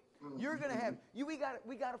 Hallelujah. You're going to have we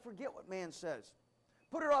got to forget what man says.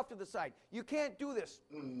 Put it off to the side. You can't do this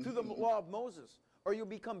through the law of Moses, or you'll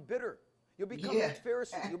become bitter. You'll become like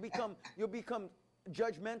Pharisee. You'll become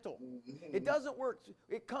judgmental. It doesn't work.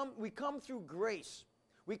 We come through grace.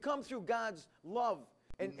 We come through God's love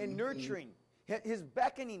and nurturing, his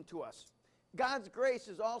beckoning to us. God's grace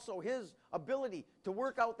is also his ability to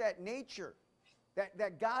work out that nature,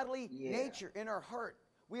 that godly nature in our heart.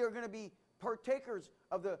 We are going to be partakers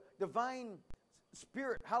of the divine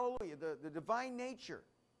spirit. Hallelujah. The divine nature.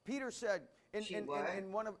 Peter said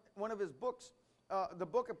in one of his books, the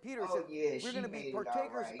book of Peter said, we're going to be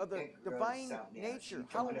partakers of the divine nature.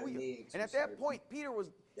 Hallelujah. And at that point, Peter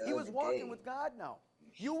was walking with God now.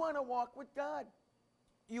 You want to walk with God.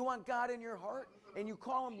 You want God in your heart, and you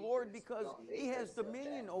call him Lord because he has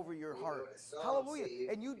dominion over your heart. Hallelujah.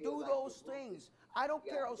 And you do those things. I don't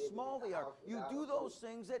care how small they are. You do those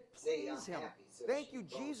things that please him. Thank you,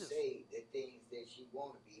 Jesus.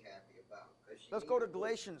 Let's go to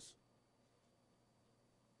Galatians.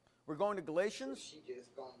 We're going to Galatians. She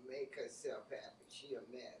just going to make herself happy. She a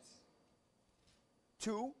mess.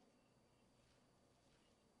 2.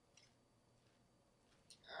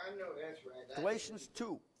 I know that's right. Galatians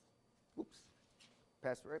 2. Oops.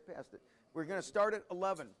 Passed right past it. We're going to start at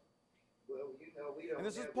 11. Well, you know, we don't. And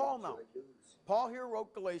this is Paul now. Paul here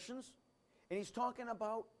wrote Galatians, and he's talking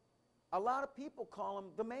about, a lot of people call him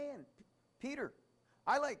the man, Peter.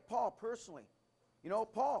 I like Paul personally. You know,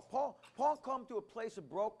 Paul come to a place of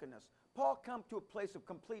brokenness. Paul come to a place of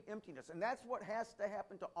complete emptiness. And that's what has to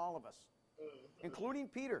happen to all of us, including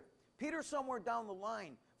Peter. Peter, somewhere down the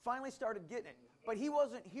line, finally started getting it. But he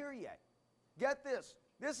wasn't here yet. Get this.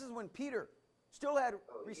 This is when Peter still had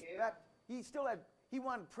respect. He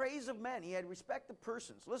wanted praise of men. He had respect of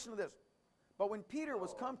persons. Listen to this. But when Peter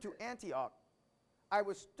was come to Antioch, I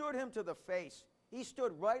withstood him to the face. He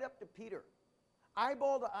stood right up to Peter,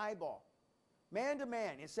 eyeball to eyeball, man to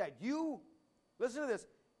man, and said, listen to this,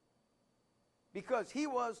 because he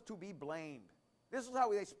was to be blamed. This is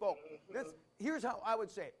how they spoke. Here's how I would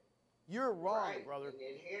say it. You're wrong, brother.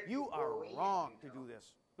 You are wrong to do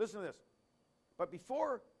this. Listen to this. But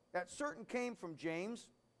before that certain came from James,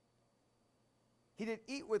 he did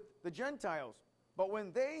eat with the Gentiles. But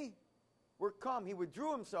when they were come, he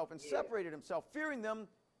withdrew himself and separated himself, fearing them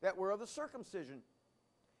that were of the circumcision.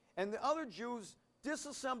 And the other Jews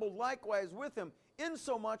disassembled likewise with him,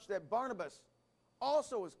 insomuch that Barnabas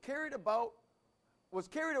also was carried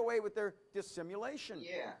away with their dissimulation.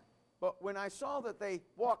 Yeah. But when I saw that they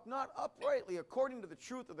walked not uprightly according to the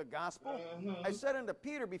truth of the gospel, I said unto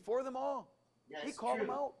Peter before them all. He called them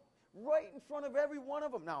out right in front of every one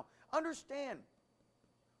of them. Now, understand,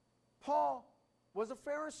 Paul was a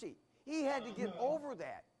Pharisee. He had to get over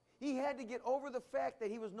that. He had to get over the fact that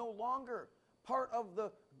he was no longer part of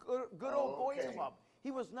the good old boys club. He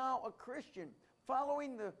was now a Christian,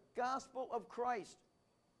 following the gospel of Christ.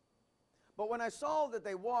 But when I saw that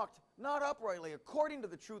they walked not uprightly according to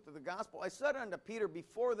the truth of the gospel, I said unto Peter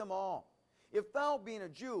before them all, if thou, being a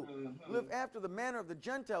Jew, live after the manner of the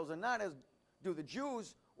Gentiles, and not as do the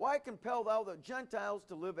Jews, why compel thou the Gentiles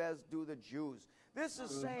to live as do the Jews? This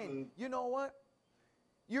is saying, you know what?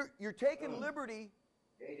 You're taking liberty.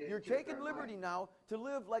 You're taking liberty now to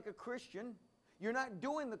live like a Christian. You're not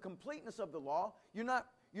doing the completeness of the law. You're not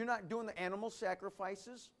doing the animal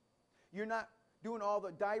sacrifices. You're not doing all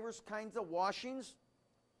the diverse kinds of washings.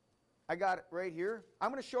 I got it right here.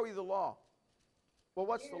 I'm going to show you the law. Well,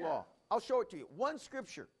 what's the law? I'll show it to you. One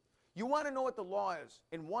scripture. You want to know what the law is?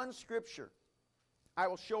 In one scripture, I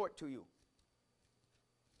will show it to you,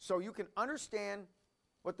 so you can understand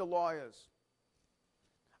what the law is.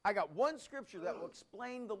 I got one scripture that will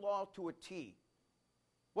explain the law to a T.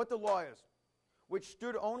 What the law is. Which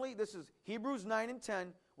stood only, this is Hebrews 9 and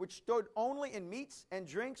 10, which stood only in meats and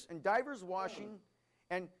drinks and divers washing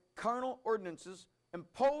and carnal ordinances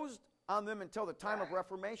imposed on them until the time of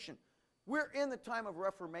Reformation. We're in the time of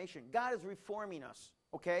Reformation. God is reforming us,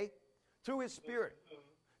 okay? Through His Spirit.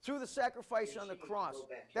 Through the sacrifice on the cross.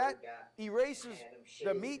 That erases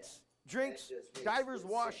the meats, drinks, divers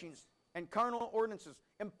washings, and carnal ordinances.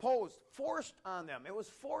 Imposed, forced on them. It was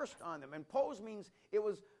forced on them. Imposed means it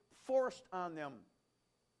was forced on them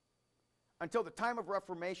until the time of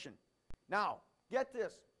Reformation. Now, get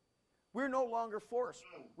this. We're no longer forced.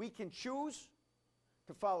 We can choose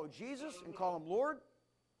to follow Jesus and call Him Lord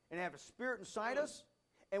and have a Spirit inside us,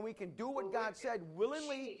 and we can do what God said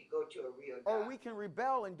willingly, or we can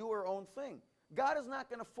rebel and do our own thing. God is not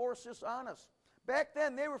going to force this on us. Back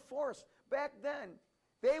then, they were forced. Back then,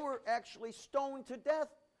 they were actually stoned to death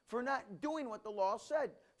for not doing what the law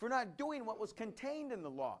said, for not doing what was contained in the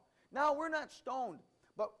law. Now, we're not stoned,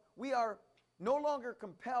 but we are no longer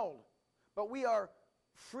compelled, but we are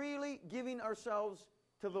freely giving ourselves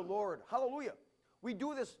to the Lord. Hallelujah. We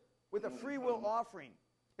do this with a free will offering.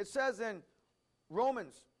 It says in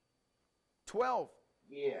Romans 12.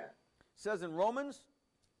 Yeah. It says in Romans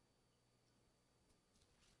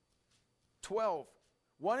 12,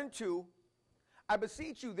 1 and 2, I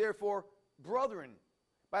beseech you, therefore, brethren,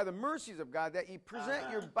 by the mercies of God, that ye present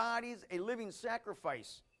your bodies a living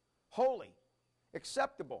sacrifice, holy,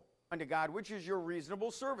 acceptable unto God, which is your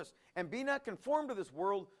reasonable service. And be not conformed to this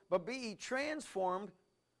world, but be ye transformed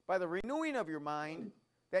by the renewing of your mind,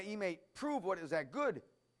 that ye may prove what is that good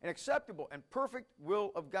and acceptable and perfect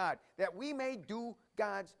will of God, that we may do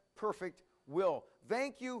God's perfect will.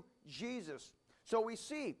 Thank you, Jesus. So we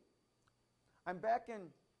see, I'm back in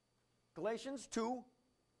Galatians 2.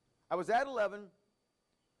 I was at 11.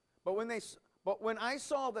 But when I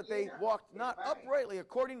saw that they walked not uprightly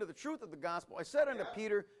according to the truth of the gospel, I said unto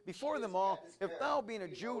Peter before them all, if thou, being a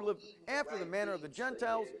Jew, live after the manner of the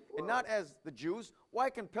Gentiles, and not as the Jews, why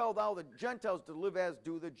compel thou the Gentiles to live as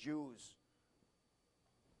do the Jews?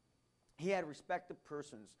 He had respect of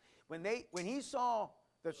persons. When he saw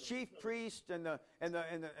the chief priest and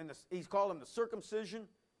he's called them the circumcision,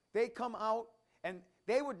 they come out and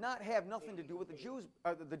they would not have nothing to do with the Jews,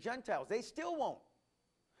 the Gentiles. They still won't.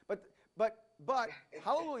 But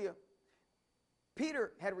hallelujah,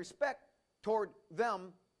 Peter had respect toward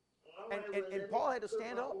them, and Paul had to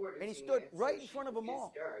stand up, and he stood right in front of them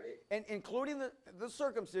all, and including the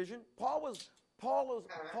circumcision. Paul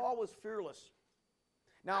was fearless.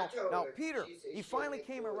 Now Peter, he finally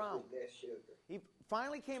came around. He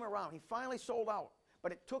finally sold out,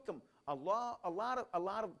 but it took him a lot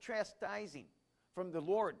of chastising from the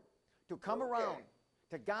Lord to come around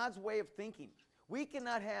to God's way of thinking. We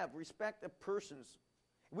cannot have respect of persons.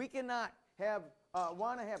 We cannot have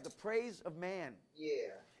want to have the praise of man. Yeah.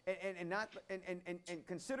 And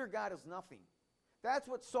consider God as nothing. That's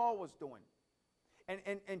what Saul was doing.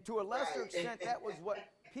 And to a lesser extent, that was what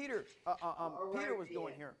Peter was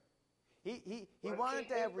doing here. He wanted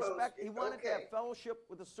to have respect. He wanted to have fellowship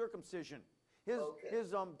with the circumcision.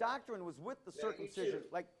 His doctrine was with the Very circumcision, true.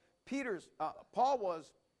 like Paul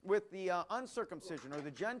was with the uncircumcision or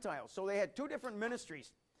the Gentiles. So they had two different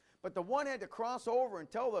ministries, but the one had to cross over and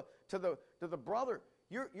tell to the brother,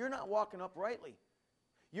 you're not walking uprightly.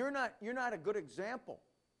 You're not a good example.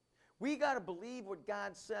 We got to believe what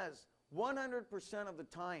God says 100% of the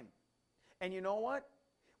time. And you know what?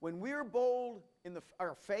 When we're bold in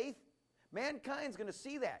our faith, mankind's going to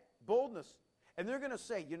see that boldness, and they're going to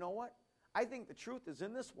say, you know what? I think the truth is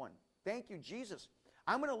in this one. Thank you, Jesus.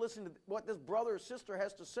 I'm going to listen to what this brother or sister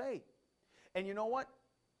has to say. And you know what?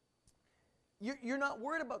 You're not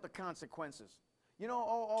worried about the consequences. You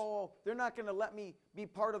know, they're not going to let me be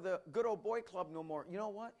part of the good old boy club no more. You know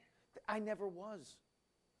what? I never was.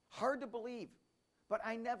 Hard to believe, but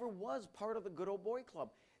I never was part of the good old boy club.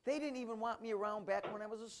 They didn't even want me around back when I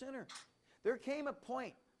was a sinner. There came a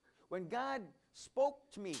point when God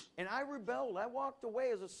spoke to me, and I rebelled. I walked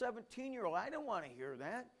away as a 17-year-old. I didn't want to hear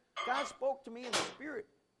that. God spoke to me in the Spirit.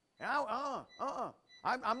 And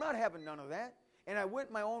I'm not having none of that. And I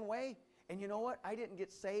went my own way. And you know what? I didn't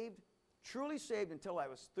get saved, truly saved, until I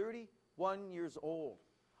was 31 years old.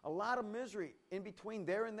 A lot of misery in between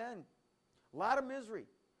there and then. A lot of misery.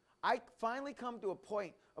 I finally come to a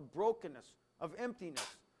point of brokenness, of emptiness,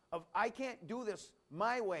 of I can't do this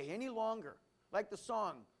my way any longer. Like the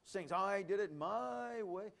song sings, I did it my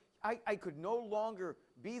way. I could no longer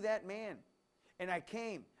be that man. And I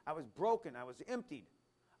came. I was broken. I was emptied.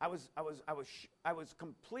 I was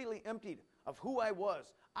completely emptied of who I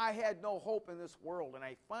was. I had no hope in this world. And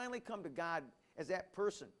I finally come to God as that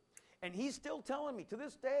person. And he's still telling me to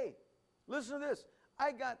this day, listen to this.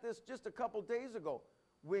 I got this just a couple days ago.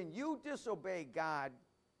 When you disobey God,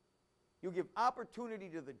 you give opportunity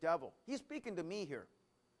to the devil. He's speaking to me here.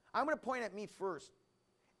 I'm going to point at me first.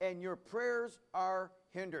 And your prayers are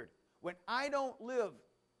hindered. When I don't live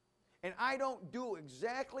and I don't do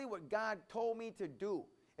exactly what God told me to do,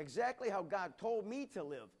 exactly how God told me to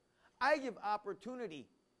live, I give opportunity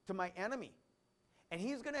to my enemy. And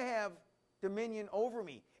he's going to have dominion over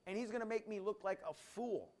me. And he's going to make me look like a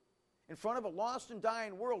fool in front of a lost and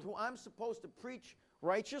dying world who I'm supposed to preach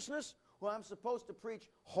righteousness, who I'm supposed to preach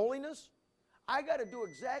holiness. I got to do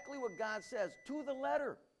exactly what God says to the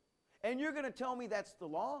letter. And you're going to tell me that's the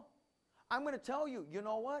law? I'm going to tell you, you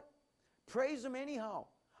know what? Praise him anyhow.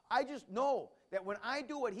 I just know that when I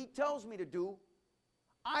do what he tells me to do,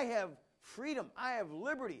 I have freedom. I have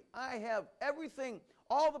liberty. I have everything.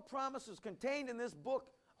 All the promises contained in this book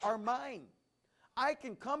are mine. I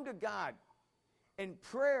can come to God in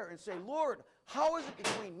prayer and say, Lord, how is it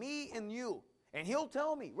between me and you? And he'll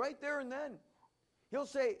tell me right there and then. He'll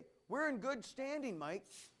say, we're in good standing, Mike.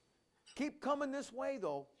 Keep coming this way,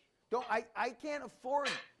 though. I can't afford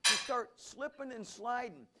to start slipping and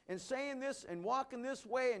sliding and saying this and walking this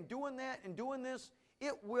way and doing that and doing this.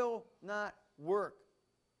 It will not work.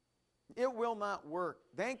 It will not work.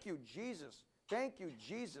 Thank you, Jesus. Thank you,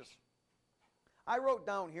 Jesus. I wrote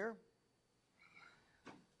down here,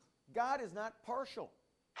 God is not partial.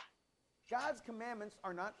 God's commandments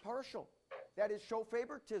are not partial. That is show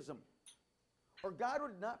favoritism. Or God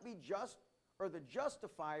would not be just or the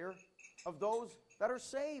justifier of those that are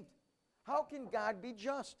saved. How can God be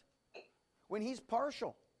just when he's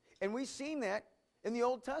partial? And we've seen that in the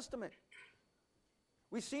Old Testament.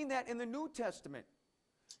 We've seen that in the New Testament.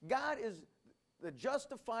 God is the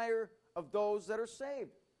justifier of those that are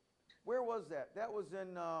saved. Where was that? That was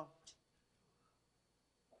in...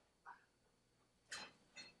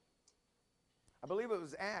 I believe it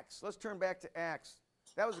was Acts. Let's turn back to Acts.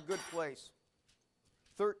 That was a good place.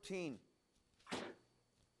 13.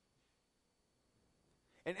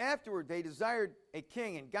 And afterward they desired a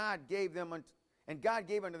king, and God gave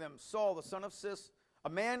unto them Saul the son of Cis, a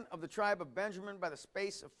man of the tribe of Benjamin, by the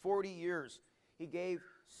space of 40 years. He gave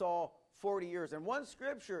Saul 40 years. And one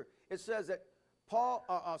scripture, it says that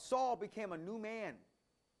Saul became a new man.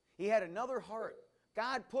 He had another heart.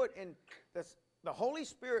 God put in the Holy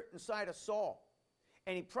Spirit inside of Saul.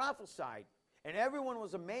 And he prophesied. And everyone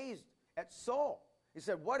was amazed at Saul. He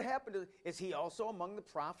said, what happened to... Is he also among the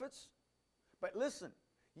prophets? But listen,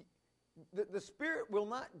 the Spirit will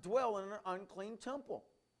not dwell in an unclean temple.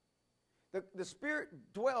 The Spirit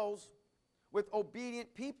dwells with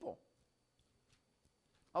obedient people.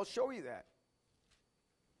 I'll show you that.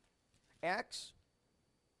 Acts,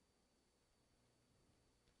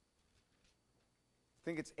 I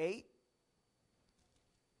think it's 8.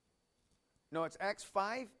 No, it's Acts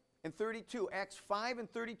 5 and 32. Acts 5 and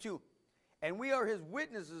 32. And we are his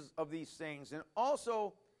witnesses of these things. And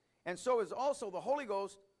so is also the Holy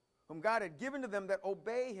Ghost, whom God had given to them that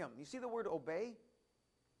obey him. You see the word obey?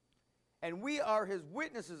 And we are his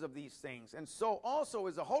witnesses of these things. And so also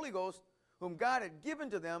is the Holy Ghost, whom God had given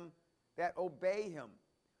to them that obey him.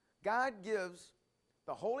 God gives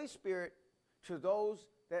the Holy Spirit to those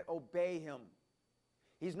that obey him.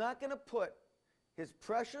 He's not going to put his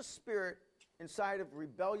precious spirit inside of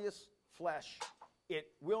rebellious flesh.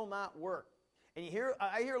 It will not work. And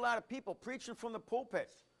I hear a lot of people preaching from the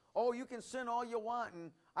pulpit. Oh, you can sin all you want,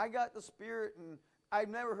 and I got the Spirit, and I've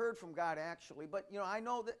never heard from God actually. But, you know, I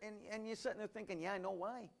know that, and you're sitting there thinking, yeah, I know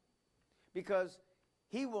why. Because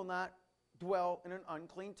he will not dwell in an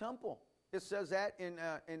unclean temple. It says that in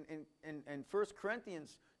 1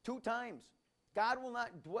 Corinthians 2 times. God will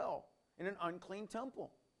not dwell in an unclean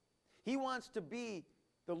temple. He wants to be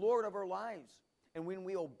the Lord of our lives. And when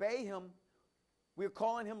we obey him, we're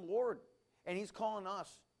calling him Lord. And he's calling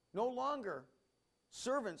us no longer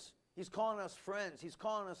servants. He's calling us friends. He's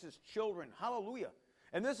calling us his children. Hallelujah.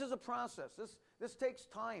 And this is a process. This takes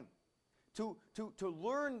time to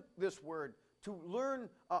learn this word, to learn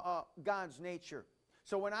God's nature.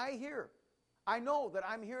 So when I hear, I know that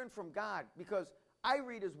I'm hearing from God because I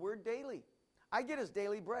read his word daily. I get his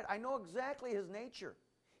daily bread. I know exactly his nature.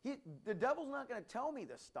 The devil's not going to tell me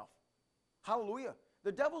this stuff. Hallelujah.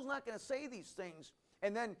 The devil's not going to say these things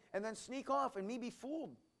and then sneak off and me be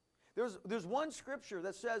fooled. There's one scripture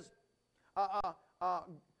that says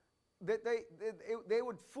that they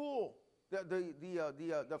would fool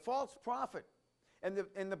the false prophet,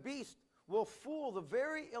 and the beast will fool the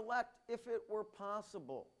very elect if it were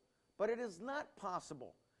possible. But it is not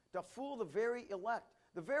possible to fool the very elect.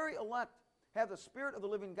 The very elect have the Spirit of the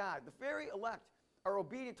living God. The very elect are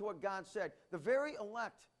obedient to what God said. The very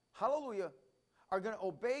elect, hallelujah, are going to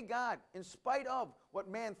obey God in spite of what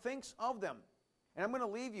man thinks of them. And I'm going to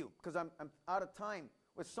leave you, because I'm out of time,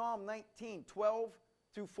 with Psalm 19, 12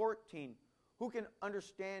 through 14. Who can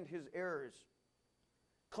understand his errors?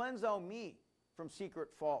 Cleanse thou me from secret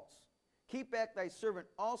faults. Keep back thy servant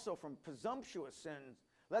also from presumptuous sins.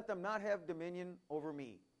 Let them not have dominion over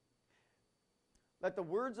me. Let the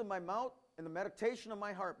words of my mouth and the meditation of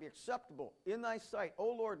my heart be acceptable in thy sight, O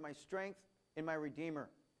Lord, my strength and my Redeemer.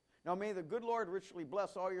 Now may the good Lord richly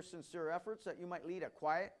bless all your sincere efforts, that you might lead a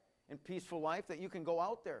quiet and peaceful life, that you can go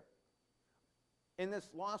out there in this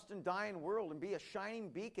lost and dying world and be a shining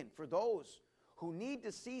beacon for those who need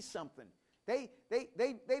to see something. They've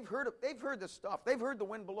heard this stuff. They've heard the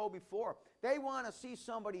wind blow before. They want to see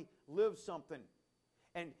somebody live something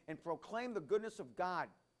and proclaim the goodness of God,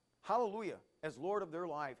 hallelujah, as Lord of their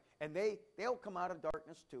life. And they'll come out of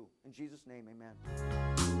darkness too. In Jesus' name, amen.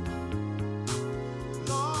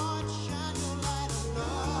 Lord, shine your light of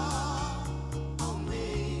love on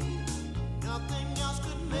me. Nothing else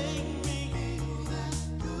could make me feel that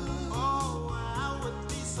good. Oh, I would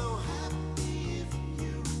be so happy if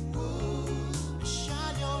you would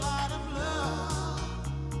shine your light of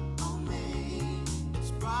love on me.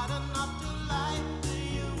 It's bright enough to light the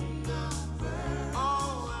universe.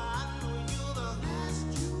 Oh, I know you're the last,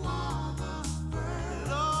 you are the first.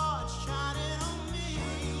 Lord, shine it on me.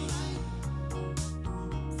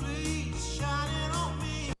 Please shine it on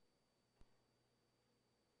me.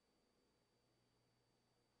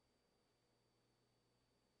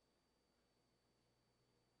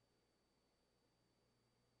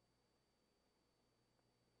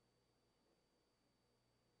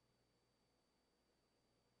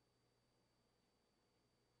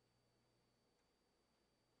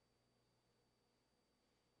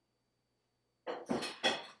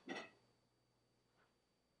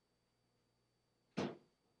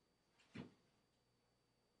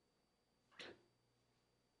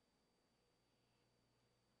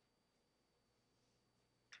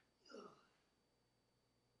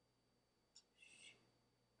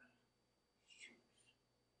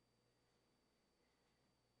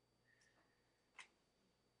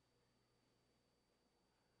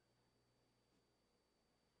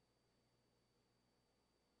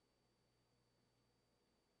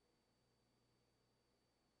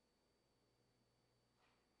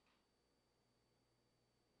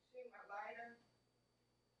 See my lighter?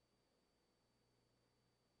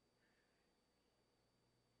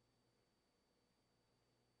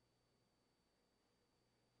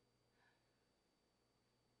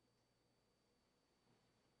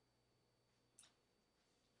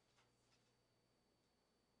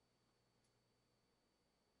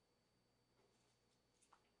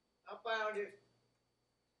 I found it.